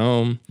moving back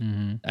home.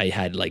 Mm-hmm. I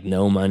had like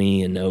no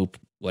money and no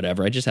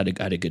whatever. I just had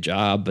a good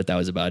job, but that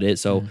was about it.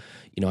 So,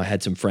 I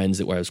had some friends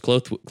that I was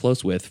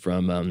close with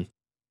from,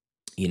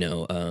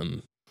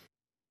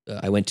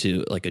 I went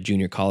to like a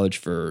junior college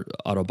for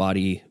auto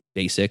body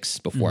basics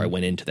before I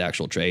went into the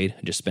actual trade.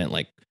 I just spent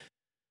like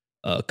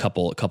a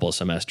couple of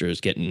semesters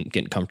getting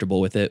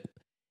comfortable with it.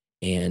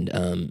 And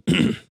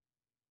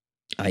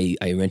I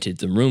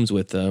rented some rooms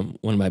with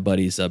one of my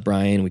buddies,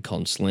 Brian. We call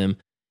him Slim.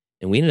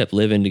 And we ended up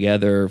living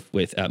together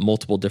at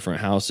multiple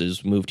different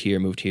houses, moved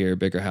here,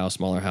 bigger house,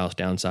 smaller house,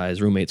 downsize,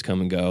 roommates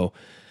come and go.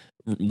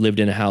 Lived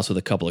in a house with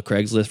a couple of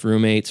Craigslist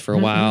roommates for a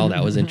while.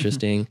 That was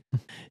interesting.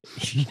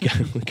 We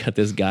got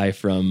this guy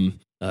from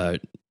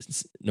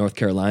North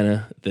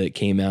Carolina that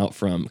came out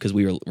from, because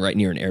we were right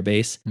near an air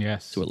base.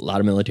 Yes. So a lot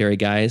of military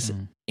guys.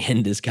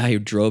 And this guy who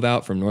drove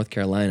out from North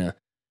Carolina,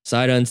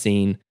 sight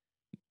unseen,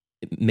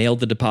 mailed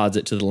the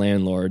deposit to the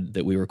landlord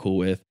that we were cool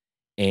with.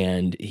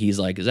 And he's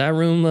like, is that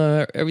room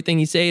everything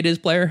you say it is,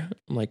 player?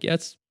 I'm like, yeah,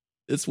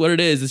 it's what it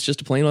is. It's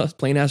just a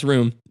plain ass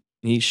room.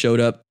 And he showed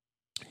up,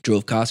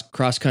 drove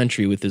cross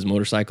country with his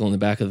motorcycle in the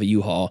back of the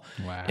U-Haul.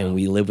 Wow. And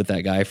we lived with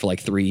that guy for like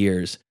 3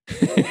 years.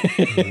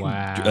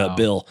 Wow.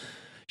 Bill.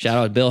 Shout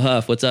out Bill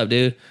Huff. What's up,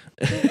 dude?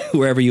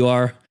 Wherever you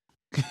are.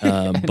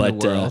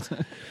 But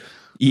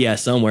yeah,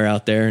 somewhere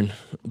out there.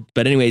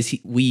 But anyways,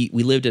 I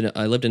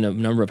lived in a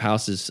number of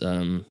houses,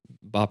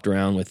 bopped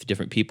around with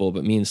different people,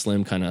 but me and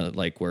Slim kind of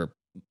like were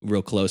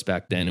real close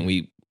back then. And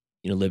we,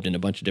 lived in a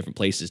bunch of different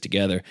places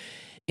together.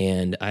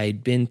 And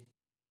I'd been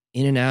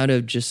in and out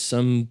of just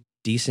some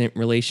decent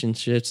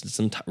relationships and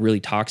some really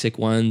toxic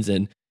ones.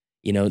 And,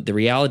 the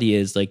reality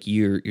is like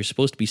you're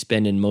supposed to be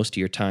spending most of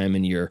your time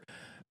in your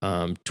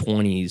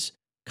 20s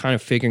kind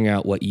of figuring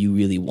out what you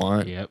really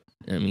want. Yep.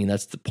 I mean,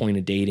 that's the point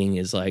of dating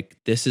is like,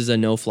 this is a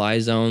no-fly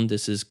zone.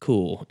 This is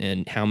cool.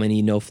 And how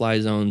many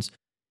no-fly zones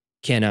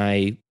can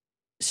I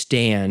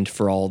stand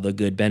for all the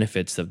good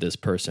benefits of this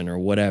person or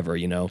whatever,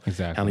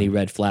 Exactly. How many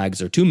red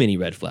flags or too many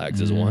red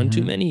flags is one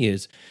too many?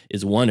 Is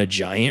one a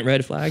giant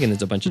red flag and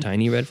there's a bunch of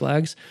tiny red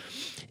flags?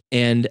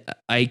 And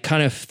I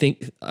kind of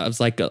think I was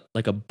like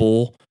a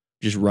bull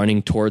just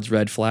running towards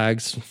red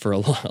flags for a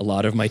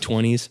lot of my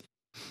 20s.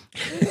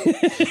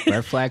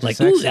 Red flags like,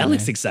 are sexy, ooh, that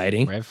looks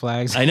exciting. Red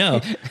flags. I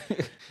know.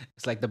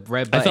 It's like the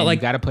red button. I felt like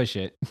you got to push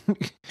it.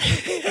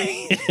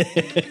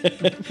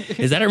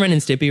 Is that a Ren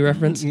and Stimpy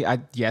reference?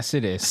 Yes,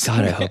 it is.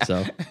 God, I hope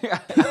so.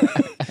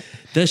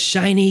 The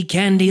shiny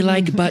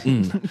candy-like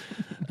button.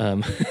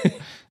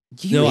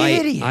 You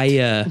idiot. I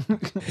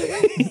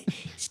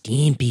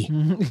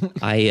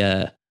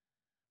Stimpy.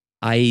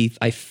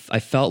 I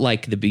felt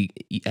like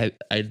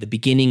the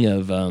beginning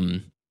of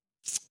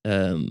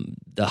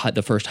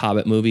the first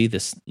Hobbit movie,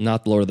 this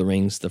not the Lord of the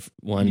Rings, the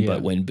one,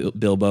 but when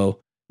Bilbo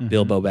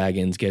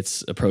Baggins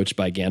gets approached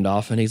by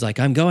Gandalf and he's like,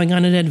 I'm going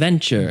on an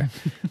adventure.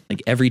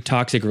 Like every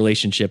toxic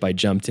relationship I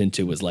jumped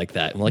into was like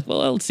that. I'm like,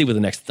 well, let's see what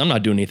I'm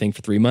not doing anything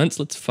for 3 months.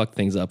 Let's fuck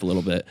things up a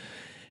little bit.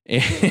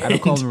 And I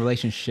don't call them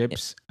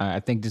relationships. I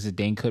think this is a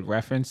Dane Cook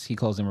reference. He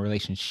calls them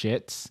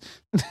relationships.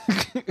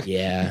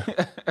 Yeah.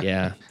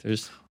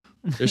 There's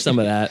some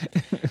of that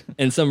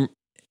and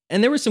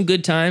there were some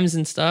good times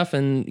and stuff.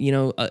 And,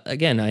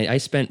 again, I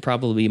spent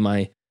probably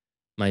my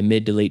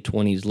mid to late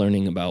 20s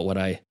learning about what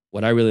I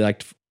really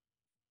liked,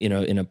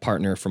 in a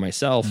partner for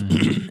myself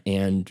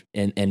and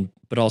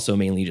but also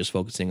mainly just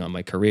focusing on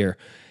my career.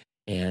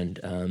 And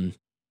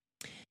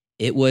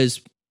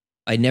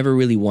I never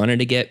really wanted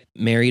to get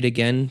married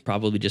again,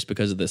 probably just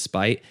because of the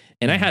spite.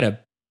 And I had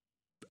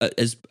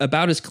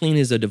about as clean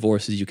as a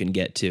divorce as you can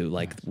get to.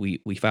 Like we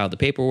filed the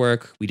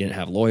paperwork. We didn't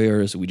have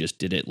lawyers. We just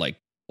did it like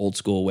old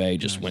school way,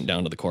 just went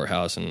down to the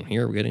courthouse and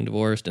here we're getting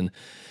divorced. And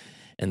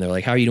they're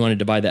like, how are you wanting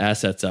to divide the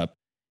assets up?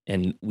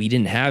 And we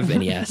didn't have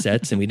any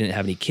assets and we didn't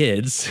have any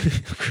kids.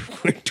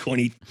 We're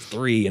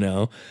 23,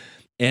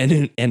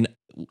 and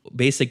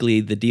basically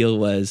the deal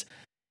was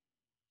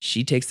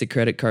she takes the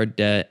credit card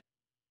debt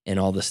and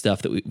all the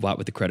stuff that we bought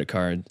with the credit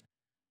card.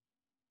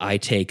 I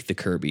take the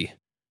Kirby.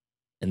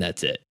 And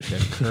that's it.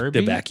 The Kirby?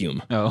 The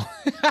vacuum. Oh.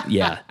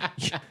 Yeah.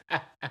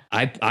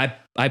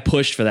 I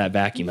pushed for that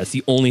vacuum. That's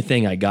the only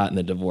thing I got in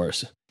the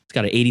divorce. It's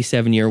got an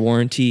 87-year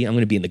warranty. I'm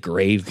going to be in the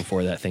grave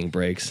before that thing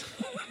breaks.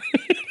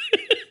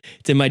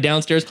 It's in my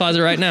downstairs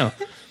closet right now.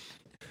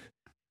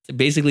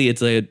 Basically,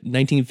 it's a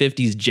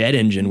 1950s jet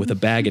engine with a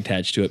bag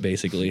attached to it,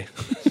 basically.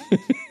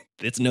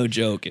 It's no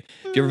joke. If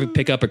you ever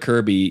pick up a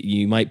Kirby,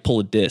 you might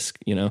pull a disc,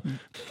 Yeah,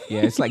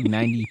 it's like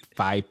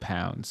 95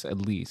 pounds at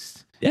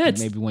least. Yeah,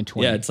 it's maybe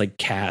 120. Yeah, it's like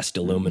cast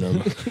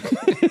aluminum.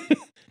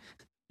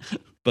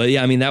 But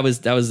yeah, I mean that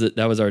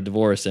was our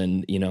divorce,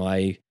 and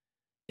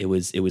it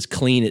was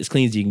clean, as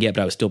clean as you can get,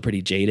 but I was still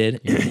pretty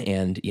jaded,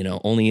 and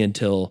only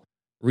until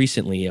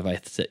recently have I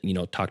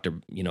talked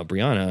to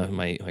Brianna,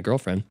 my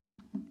girlfriend,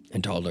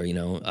 and told her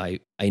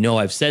I know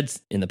I've said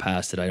in the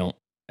past that I don't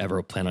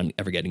ever plan on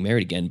ever getting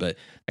married again, but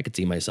I could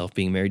see myself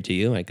being married to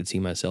you. I could see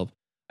myself.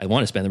 I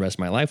want to spend the rest of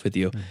my life with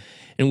you,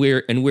 and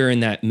we're in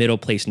that middle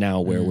place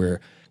now where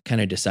we're kind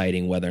of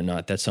deciding whether or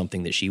not that's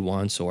something that she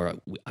wants or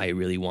I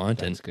really want.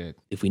 That's and good.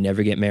 If we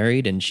never get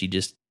married and she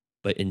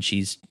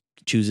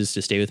chooses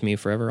to stay with me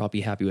forever, I'll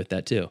be happy with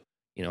that too.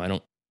 I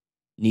don't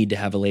need to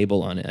have a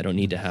label on it. I don't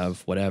need to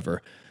have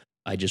whatever.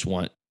 I just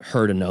want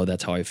her to know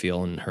that's how I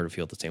feel and her to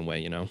feel the same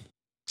way,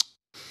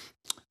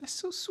 That's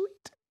so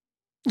sweet.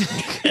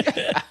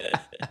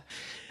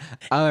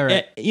 All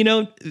right.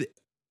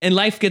 And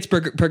life gets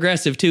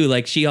progressive too.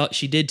 Like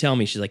she did tell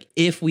me, she's like,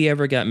 if we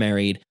ever got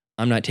married,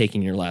 I'm not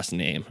taking your last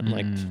name. I'm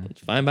like,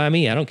 it's fine by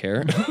me. I don't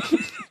care.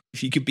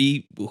 If you could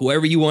be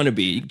whoever you want to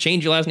be, you can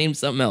change your last name to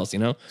something else,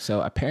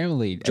 So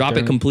apparently, drop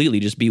it completely.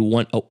 Just be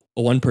one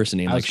person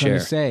name, like Cher. I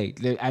was going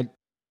to say,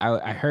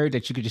 I heard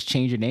that you could just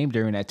change your name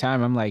during that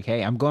time. I'm like,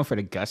 hey, I'm going for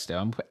the gusto.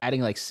 I'm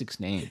adding like 6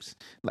 names.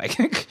 Like,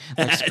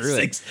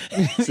 screw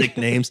six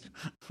names.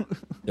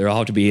 They're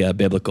all to be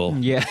biblical.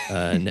 Yeah.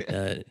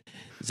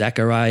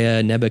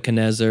 Zechariah,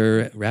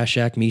 Nebuchadnezzar,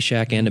 Rashak,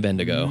 Meshach, and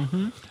Abednego.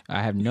 Mm-hmm.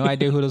 I have no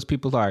idea who those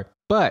people are,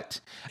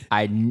 but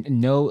I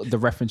know the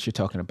reference you're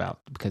talking about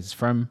because it's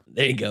from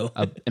there you go,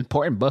 an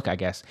important book, I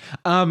guess.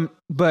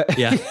 But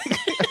yeah,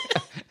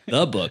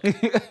 the book.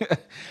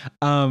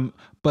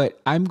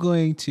 But I'm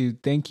going to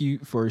thank you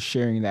for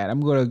sharing that. I'm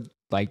going to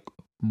like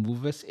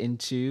move us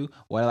into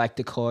what I like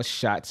to call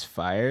shots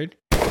fired.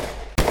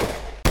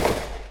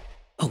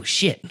 Oh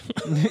shit!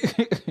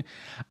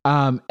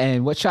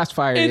 And what shots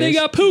fired? Hey, they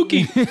got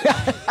Pookie.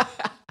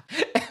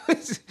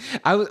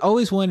 I was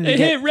always wanted to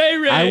hit Ray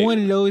Ray. I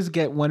wanted to always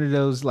get one of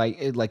those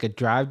like a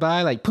drive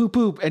by, like poop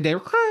poop, and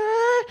then.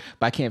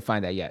 But I can't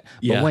find that yet.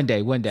 But yeah. one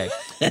day. What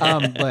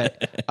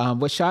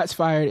shots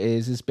fired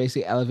is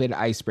basically elevated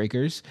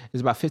icebreakers.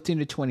 There's about 15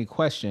 to 20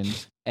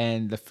 questions.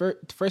 And the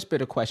first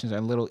bit of questions are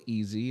a little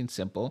easy and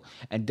simple.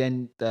 And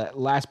then the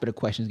last bit of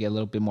questions get a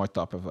little bit more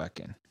thought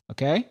provoking.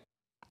 Okay?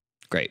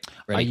 Great.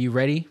 Ready. Are you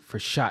ready for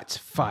shots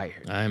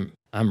fired? I'm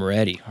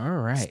ready. All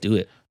right. Let's do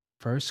it.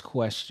 First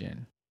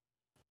question.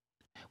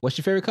 What's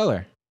your favorite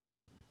color?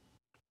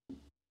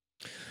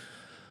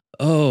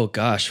 Oh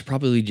gosh,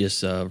 probably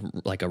just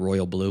like a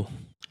royal blue.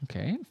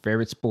 Okay.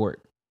 Favorite sport?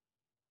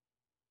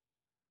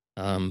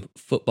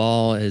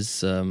 Football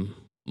is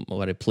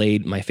what I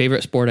played. My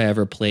favorite sport I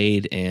ever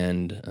played,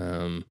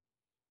 and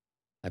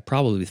I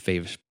probably the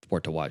favorite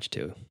sport to watch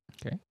too.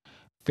 Okay.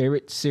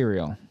 Favorite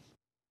cereal?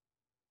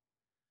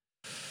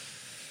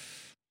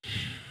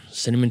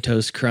 Cinnamon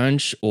Toast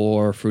Crunch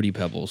or Fruity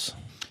Pebbles.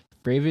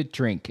 Favorite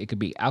drink? It could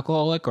be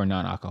alcoholic or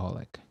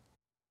non-alcoholic.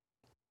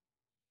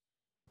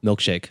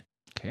 Milkshake.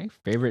 Okay.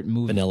 Favorite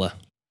movie? Vanilla.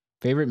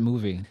 Favorite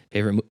movie?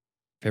 Favorite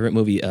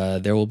movie?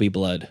 There Will Be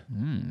Blood.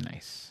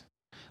 Nice.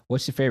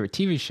 What's your favorite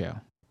TV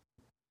show?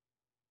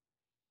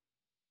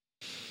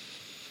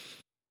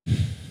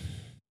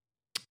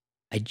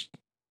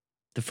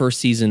 The first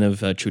season of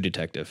True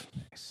Detective.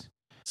 Nice.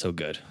 So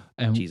good.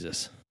 And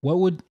Jesus.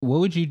 What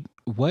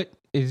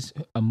is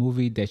a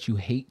movie that you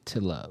hate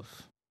to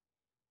love?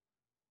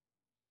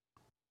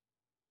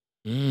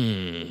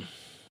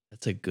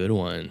 That's a good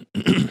one.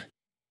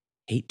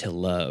 Hate to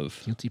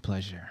love. Guilty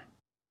pleasure.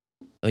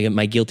 Like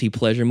my guilty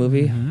pleasure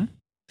movie?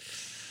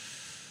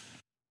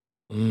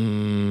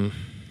 Mm-hmm.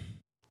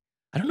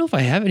 I don't know if I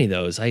have any of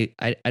those. I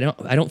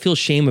don't feel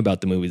shame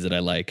about the movies that I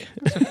like.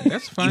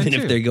 That's fine. Even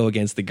too. if they go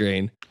against the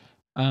grain.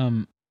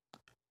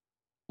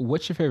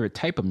 What's your favorite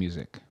type of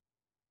music?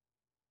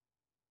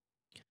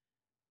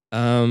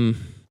 I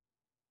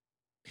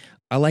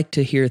like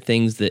to hear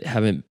things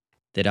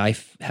that I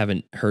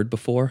haven't heard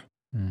before.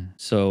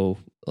 So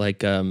like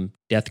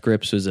Death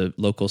Grips was a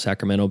local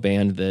Sacramento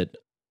band that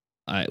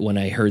when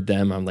I heard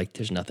them, I'm like,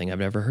 there's nothing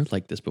I've ever heard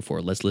like this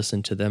before. Let's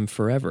listen to them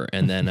forever.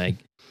 And then I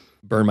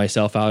burn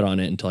myself out on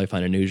it until I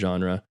find a new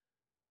genre.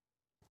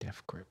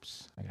 Death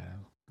Grips. I gotta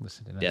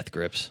listen to that. Death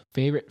Grips.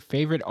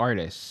 Favorite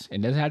artist.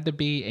 It doesn't have to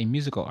be a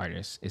musical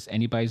artist. It's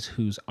anybody's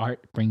whose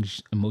art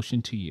brings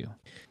emotion to you.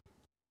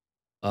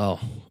 Oh,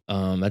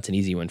 that's an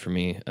easy one for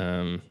me.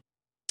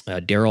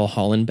 Daryl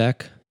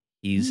Hollenbeck.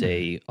 He's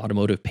a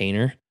automotive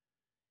painter.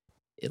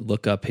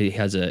 Look up. He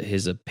has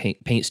a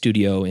paint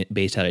studio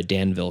based out of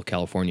Danville,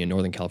 California,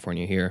 Northern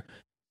California. Here,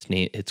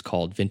 it's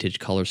called Vintage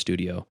Color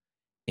Studio,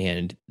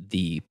 and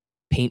the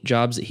paint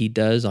jobs that he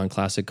does on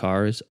classic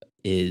cars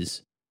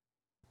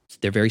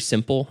they're very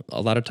simple.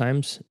 A lot of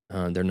times,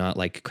 they're not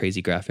like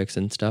crazy graphics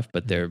and stuff,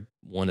 but they're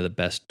one of the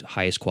best,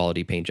 highest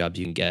quality paint jobs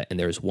you can get. And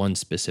there's one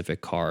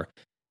specific car.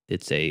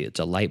 It's a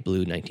light blue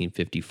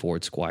 1950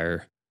 Ford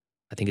Squire.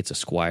 I think it's a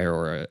Squire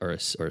or a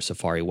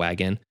Safari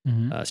wagon,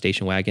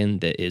 station wagon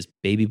that is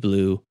baby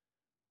blue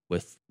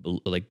with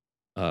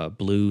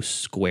blue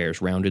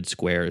squares, rounded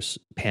squares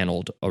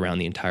paneled around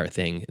the entire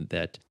thing.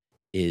 That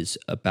is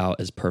about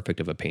as perfect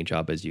of a paint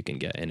job as you can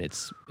get, and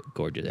it's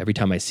gorgeous. Every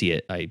time I see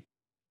it, I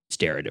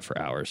stare at it for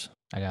hours.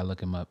 I gotta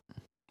look him up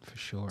for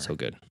sure. So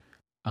good.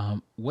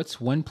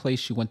 What's one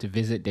place you want to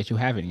visit that you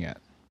haven't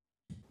yet?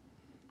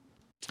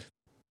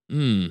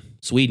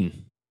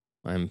 Sweden.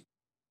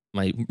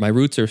 My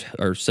roots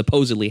are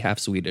supposedly half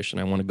Swedish, and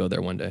I want to go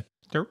there one day.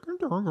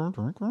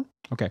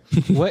 Okay.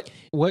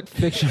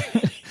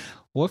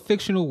 What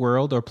fictional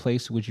world or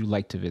place would you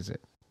like to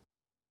visit?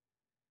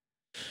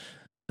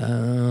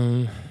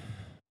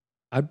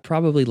 I'd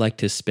probably like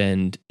to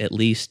spend at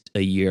least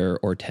a year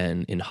or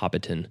 10 in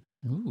Hobbiton,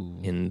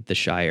 in the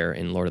Shire,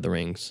 in Lord of the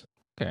Rings.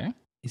 Okay.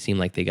 They seem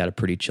like they got a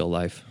pretty chill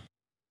life.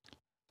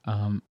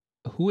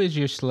 Who is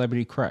your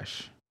celebrity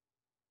crush?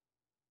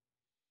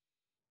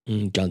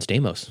 John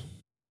Stamos.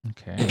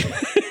 Okay.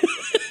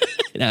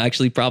 No,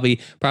 actually, probably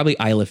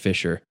Isla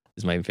Fisher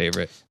is my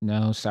favorite.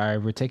 No, sorry,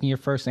 we're taking your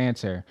first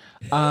answer.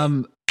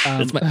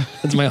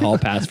 That's my hall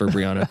pass for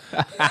Brianna.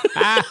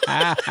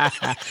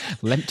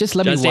 let me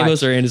John watch.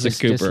 Stamos or Anderson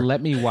Cooper. Just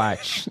let me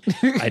watch.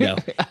 I know.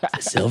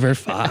 Silver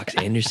Fox,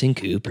 Anderson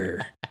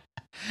Cooper.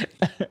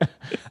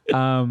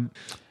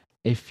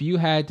 If you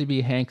had to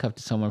be handcuffed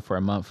to someone for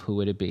a month, who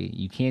would it be?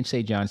 You can't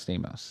say John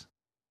Stamos.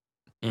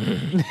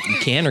 You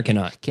can or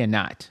cannot?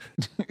 Cannot.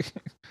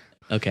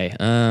 Okay.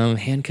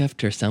 Handcuffed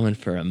to someone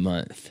for a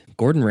month.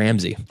 Gordon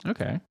Ramsay.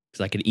 Okay.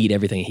 Because I could eat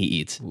everything he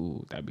eats.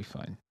 Ooh, that'd be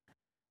fun.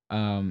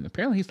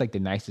 Apparently he's like the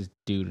nicest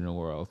dude in the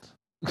world.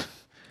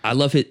 I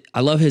love it.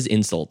 I love his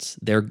insults.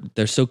 They're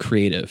so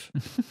creative.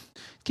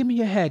 Give me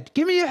your head.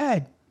 Give me your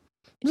head.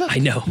 Look. I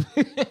know.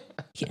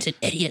 It's an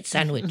idiot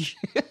sandwich.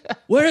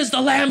 Where is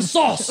the lamb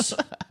sauce?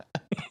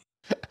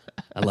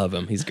 I love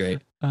him. He's great.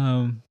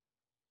 What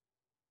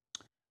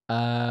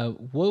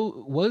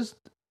was?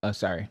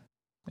 Sorry.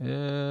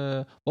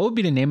 What would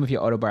be the name of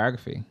your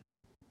autobiography?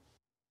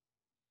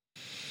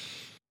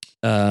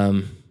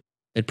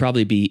 It'd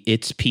probably be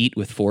It's Pete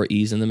with 4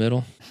 E's in the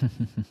middle.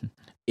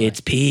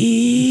 It's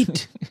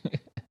Pete.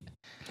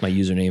 It's my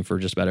username for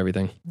just about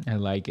everything. I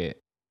like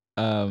it.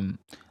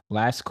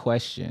 Last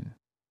question.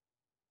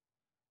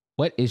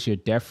 What is your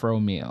death row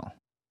meal?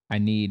 I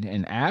need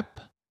an app,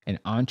 an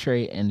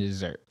entree, and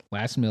dessert.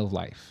 Last meal of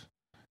life.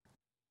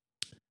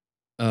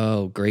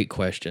 Oh, great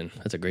question.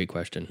 That's a great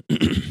question.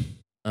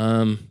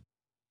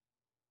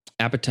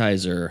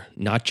 Appetizer,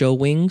 nacho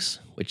wings,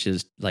 which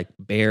is like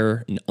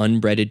bare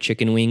unbreaded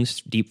chicken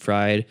wings, deep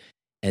fried,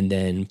 and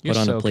then put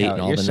on a plate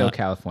and all you're the so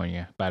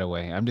California, by the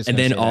way. I'm just and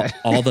then all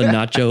the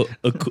nacho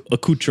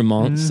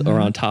accoutrements are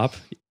on top.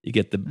 You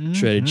get the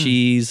shredded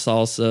cheese,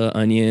 salsa,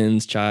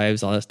 onions,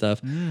 chives, all that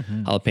stuff,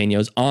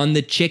 jalapenos on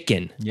the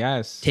chicken.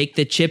 Yes. Take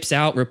the chips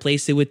out,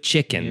 replace it with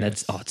chicken.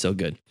 Yes. It's so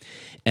good.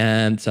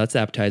 And so that's the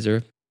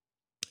appetizer.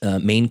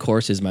 Main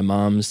course is my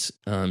mom's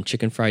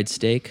chicken fried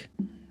steak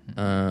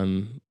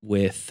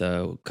with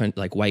kind of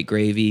like white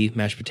gravy,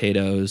 mashed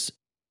potatoes,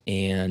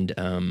 and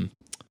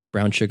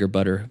brown sugar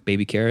butter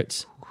baby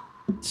carrots.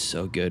 It's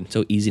so good.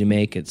 So easy to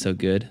make. It's so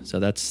good. So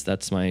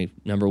that's my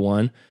number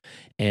one.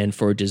 And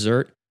for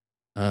dessert,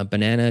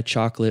 banana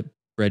chocolate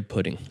bread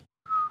pudding.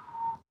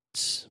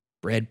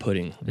 Bread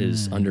pudding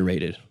is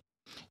underrated.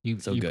 You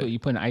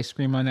put ice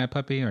cream on that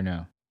puppy or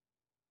no?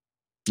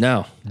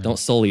 No, don't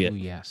sully it. Ooh,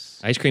 yes.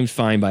 Ice cream's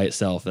fine by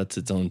itself. That's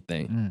its own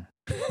thing.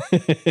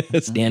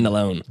 Stand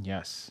alone.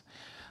 Yes.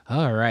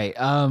 All right.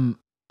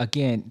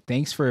 Again,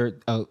 thanks for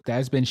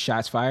that's been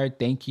Shots Fired.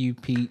 Thank you,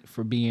 Pete,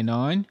 for being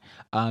on.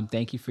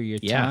 Thank you for your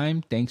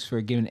time. Thanks for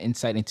giving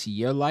insight into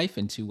your life,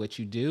 into what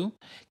you do.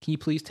 Can you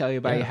please tell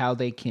everybody how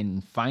they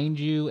can find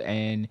you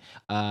and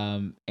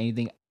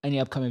any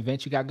upcoming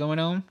events you got going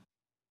on?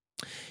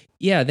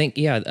 Yeah,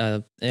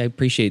 I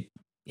appreciate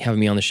having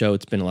me on the show.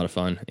 It's been a lot of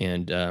fun,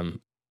 and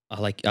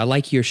I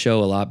like your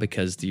show a lot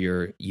because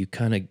you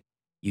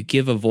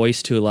give a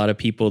voice to a lot of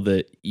people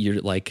that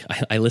you're like.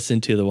 I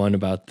listened to the one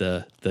about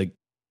the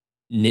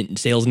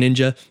sales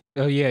ninja.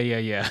 Oh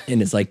yeah.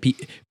 And it's like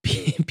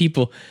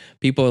people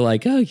are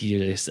like, oh,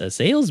 you're a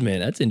salesman.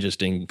 That's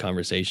interesting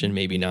conversation.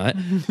 Maybe not,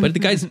 but the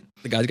guy's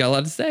got a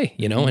lot to say,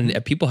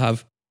 and people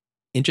have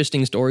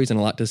interesting stories and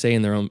a lot to say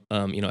in their own.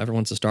 Everyone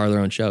wants to star their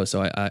own show,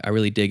 so I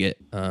really dig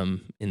it.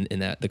 In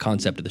that the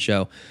concept of the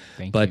show.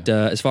 Thank you.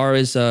 As far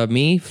as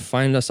me,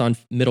 find us on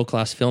Middle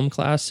Class Film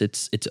Class.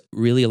 It's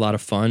really a lot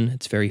of fun.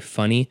 It's very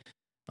funny.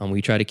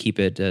 We try to keep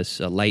it as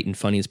light and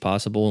funny as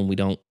possible, and we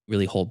don't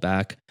really hold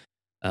back.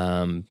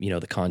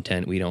 The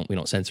content, we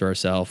don't censor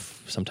ourselves.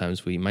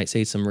 Sometimes we might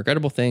say some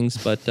regrettable things,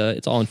 but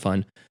it's all in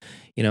fun,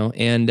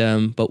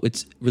 but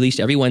it's released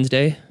every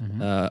Wednesday,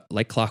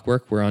 like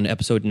clockwork. We're on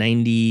episode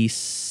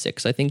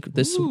 96. I think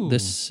this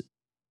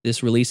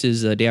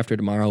releases the day after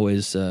tomorrow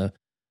is the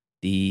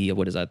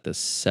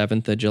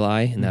 7th of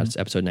July, and that's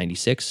episode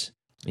 96.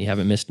 You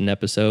haven't missed an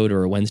episode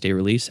or a Wednesday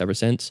release ever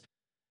since.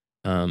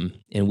 And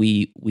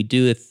we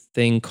do a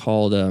thing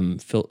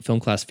called film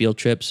class field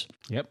trips.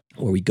 Yep.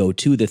 Where we go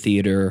to the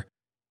theater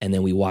and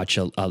then we watch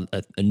a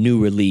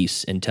new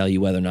release and tell you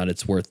whether or not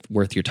it's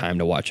worth your time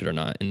to watch it or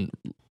not. And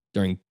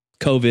during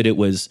COVID, it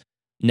was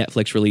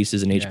Netflix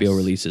releases and HBO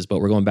releases, but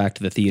we're going back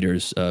to the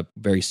theaters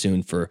very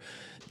soon for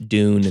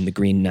Dune and The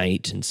Green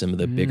Knight and some of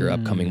the bigger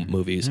upcoming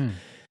movies.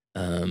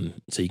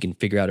 So you can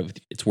figure out if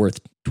it's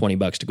worth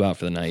 $20 to go out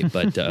for the night.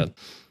 But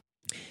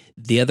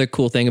the other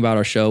cool thing about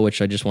our show,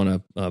 which I just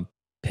want to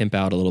pimp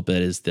out a little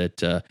bit, is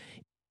that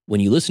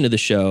when you listen to the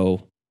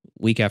show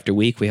week after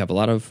week, we have a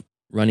lot of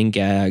running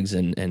gags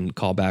and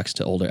callbacks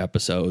to older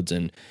episodes,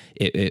 and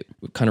it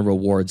kind of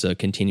rewards a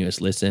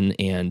continuous listen.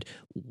 And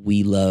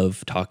we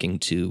love talking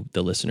to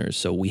the listeners.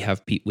 So we've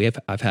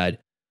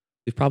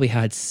probably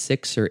had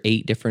 6 or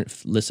 8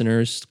 different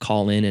listeners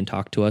call in and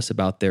talk to us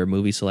about their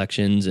movie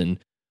selections and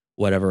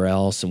whatever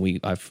else. And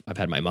I've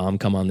had my mom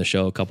come on the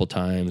show a couple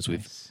times.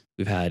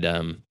 We've had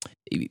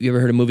you ever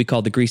heard of a movie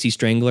called The Greasy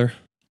Strangler?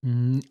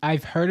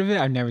 I've heard of it.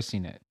 I've never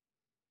seen it.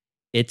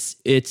 It's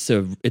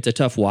a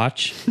tough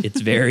watch.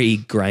 It's very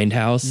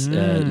grindhouse,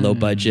 low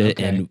budget,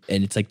 and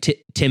it's like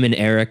Tim and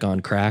Eric on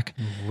crack.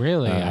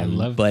 Really, I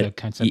love the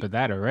concept of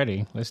that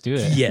already. Let's do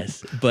it.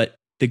 Yes, but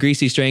the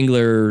Greasy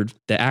Strangler,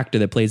 the actor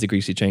that plays the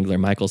Greasy Strangler,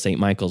 Michael St.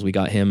 Michaels, we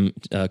got him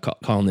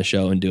call on the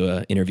show and do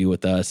an interview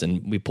with us,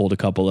 and we pulled a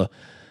couple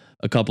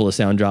of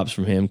sound drops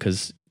from him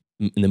because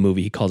in the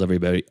movie, he calls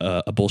everybody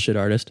a bullshit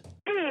artist.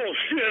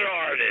 Bullshit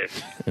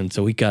artist. And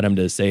so we got him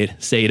to say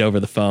it over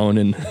the phone,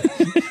 and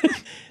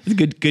it's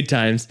good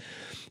times.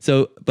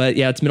 So, but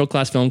yeah, it's Middle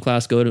Class Film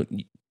Class. Go to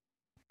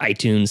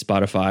iTunes,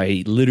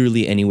 Spotify,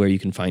 literally anywhere you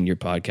can find your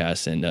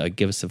podcast, and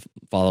give us a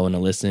follow and a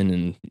listen,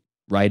 and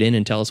write in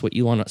and tell us what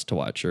you want us to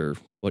watch or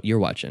what you're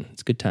watching.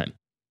 It's a good time.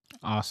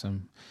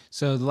 Awesome.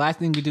 So the last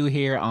thing we do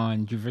here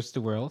on Drew vs.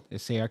 the World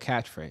is say our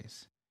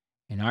catchphrase.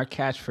 And our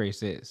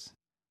catchphrase is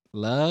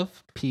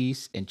love,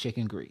 peace, and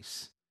chicken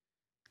grease.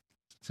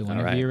 So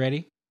whenever you're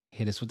ready,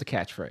 hit us with the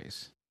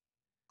catchphrase.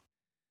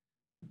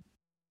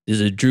 This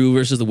is Drew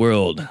versus the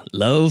World.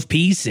 Love,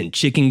 peace, and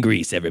chicken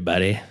grease,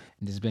 everybody.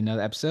 And this has been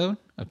another episode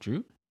of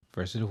Drew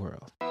versus the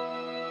World.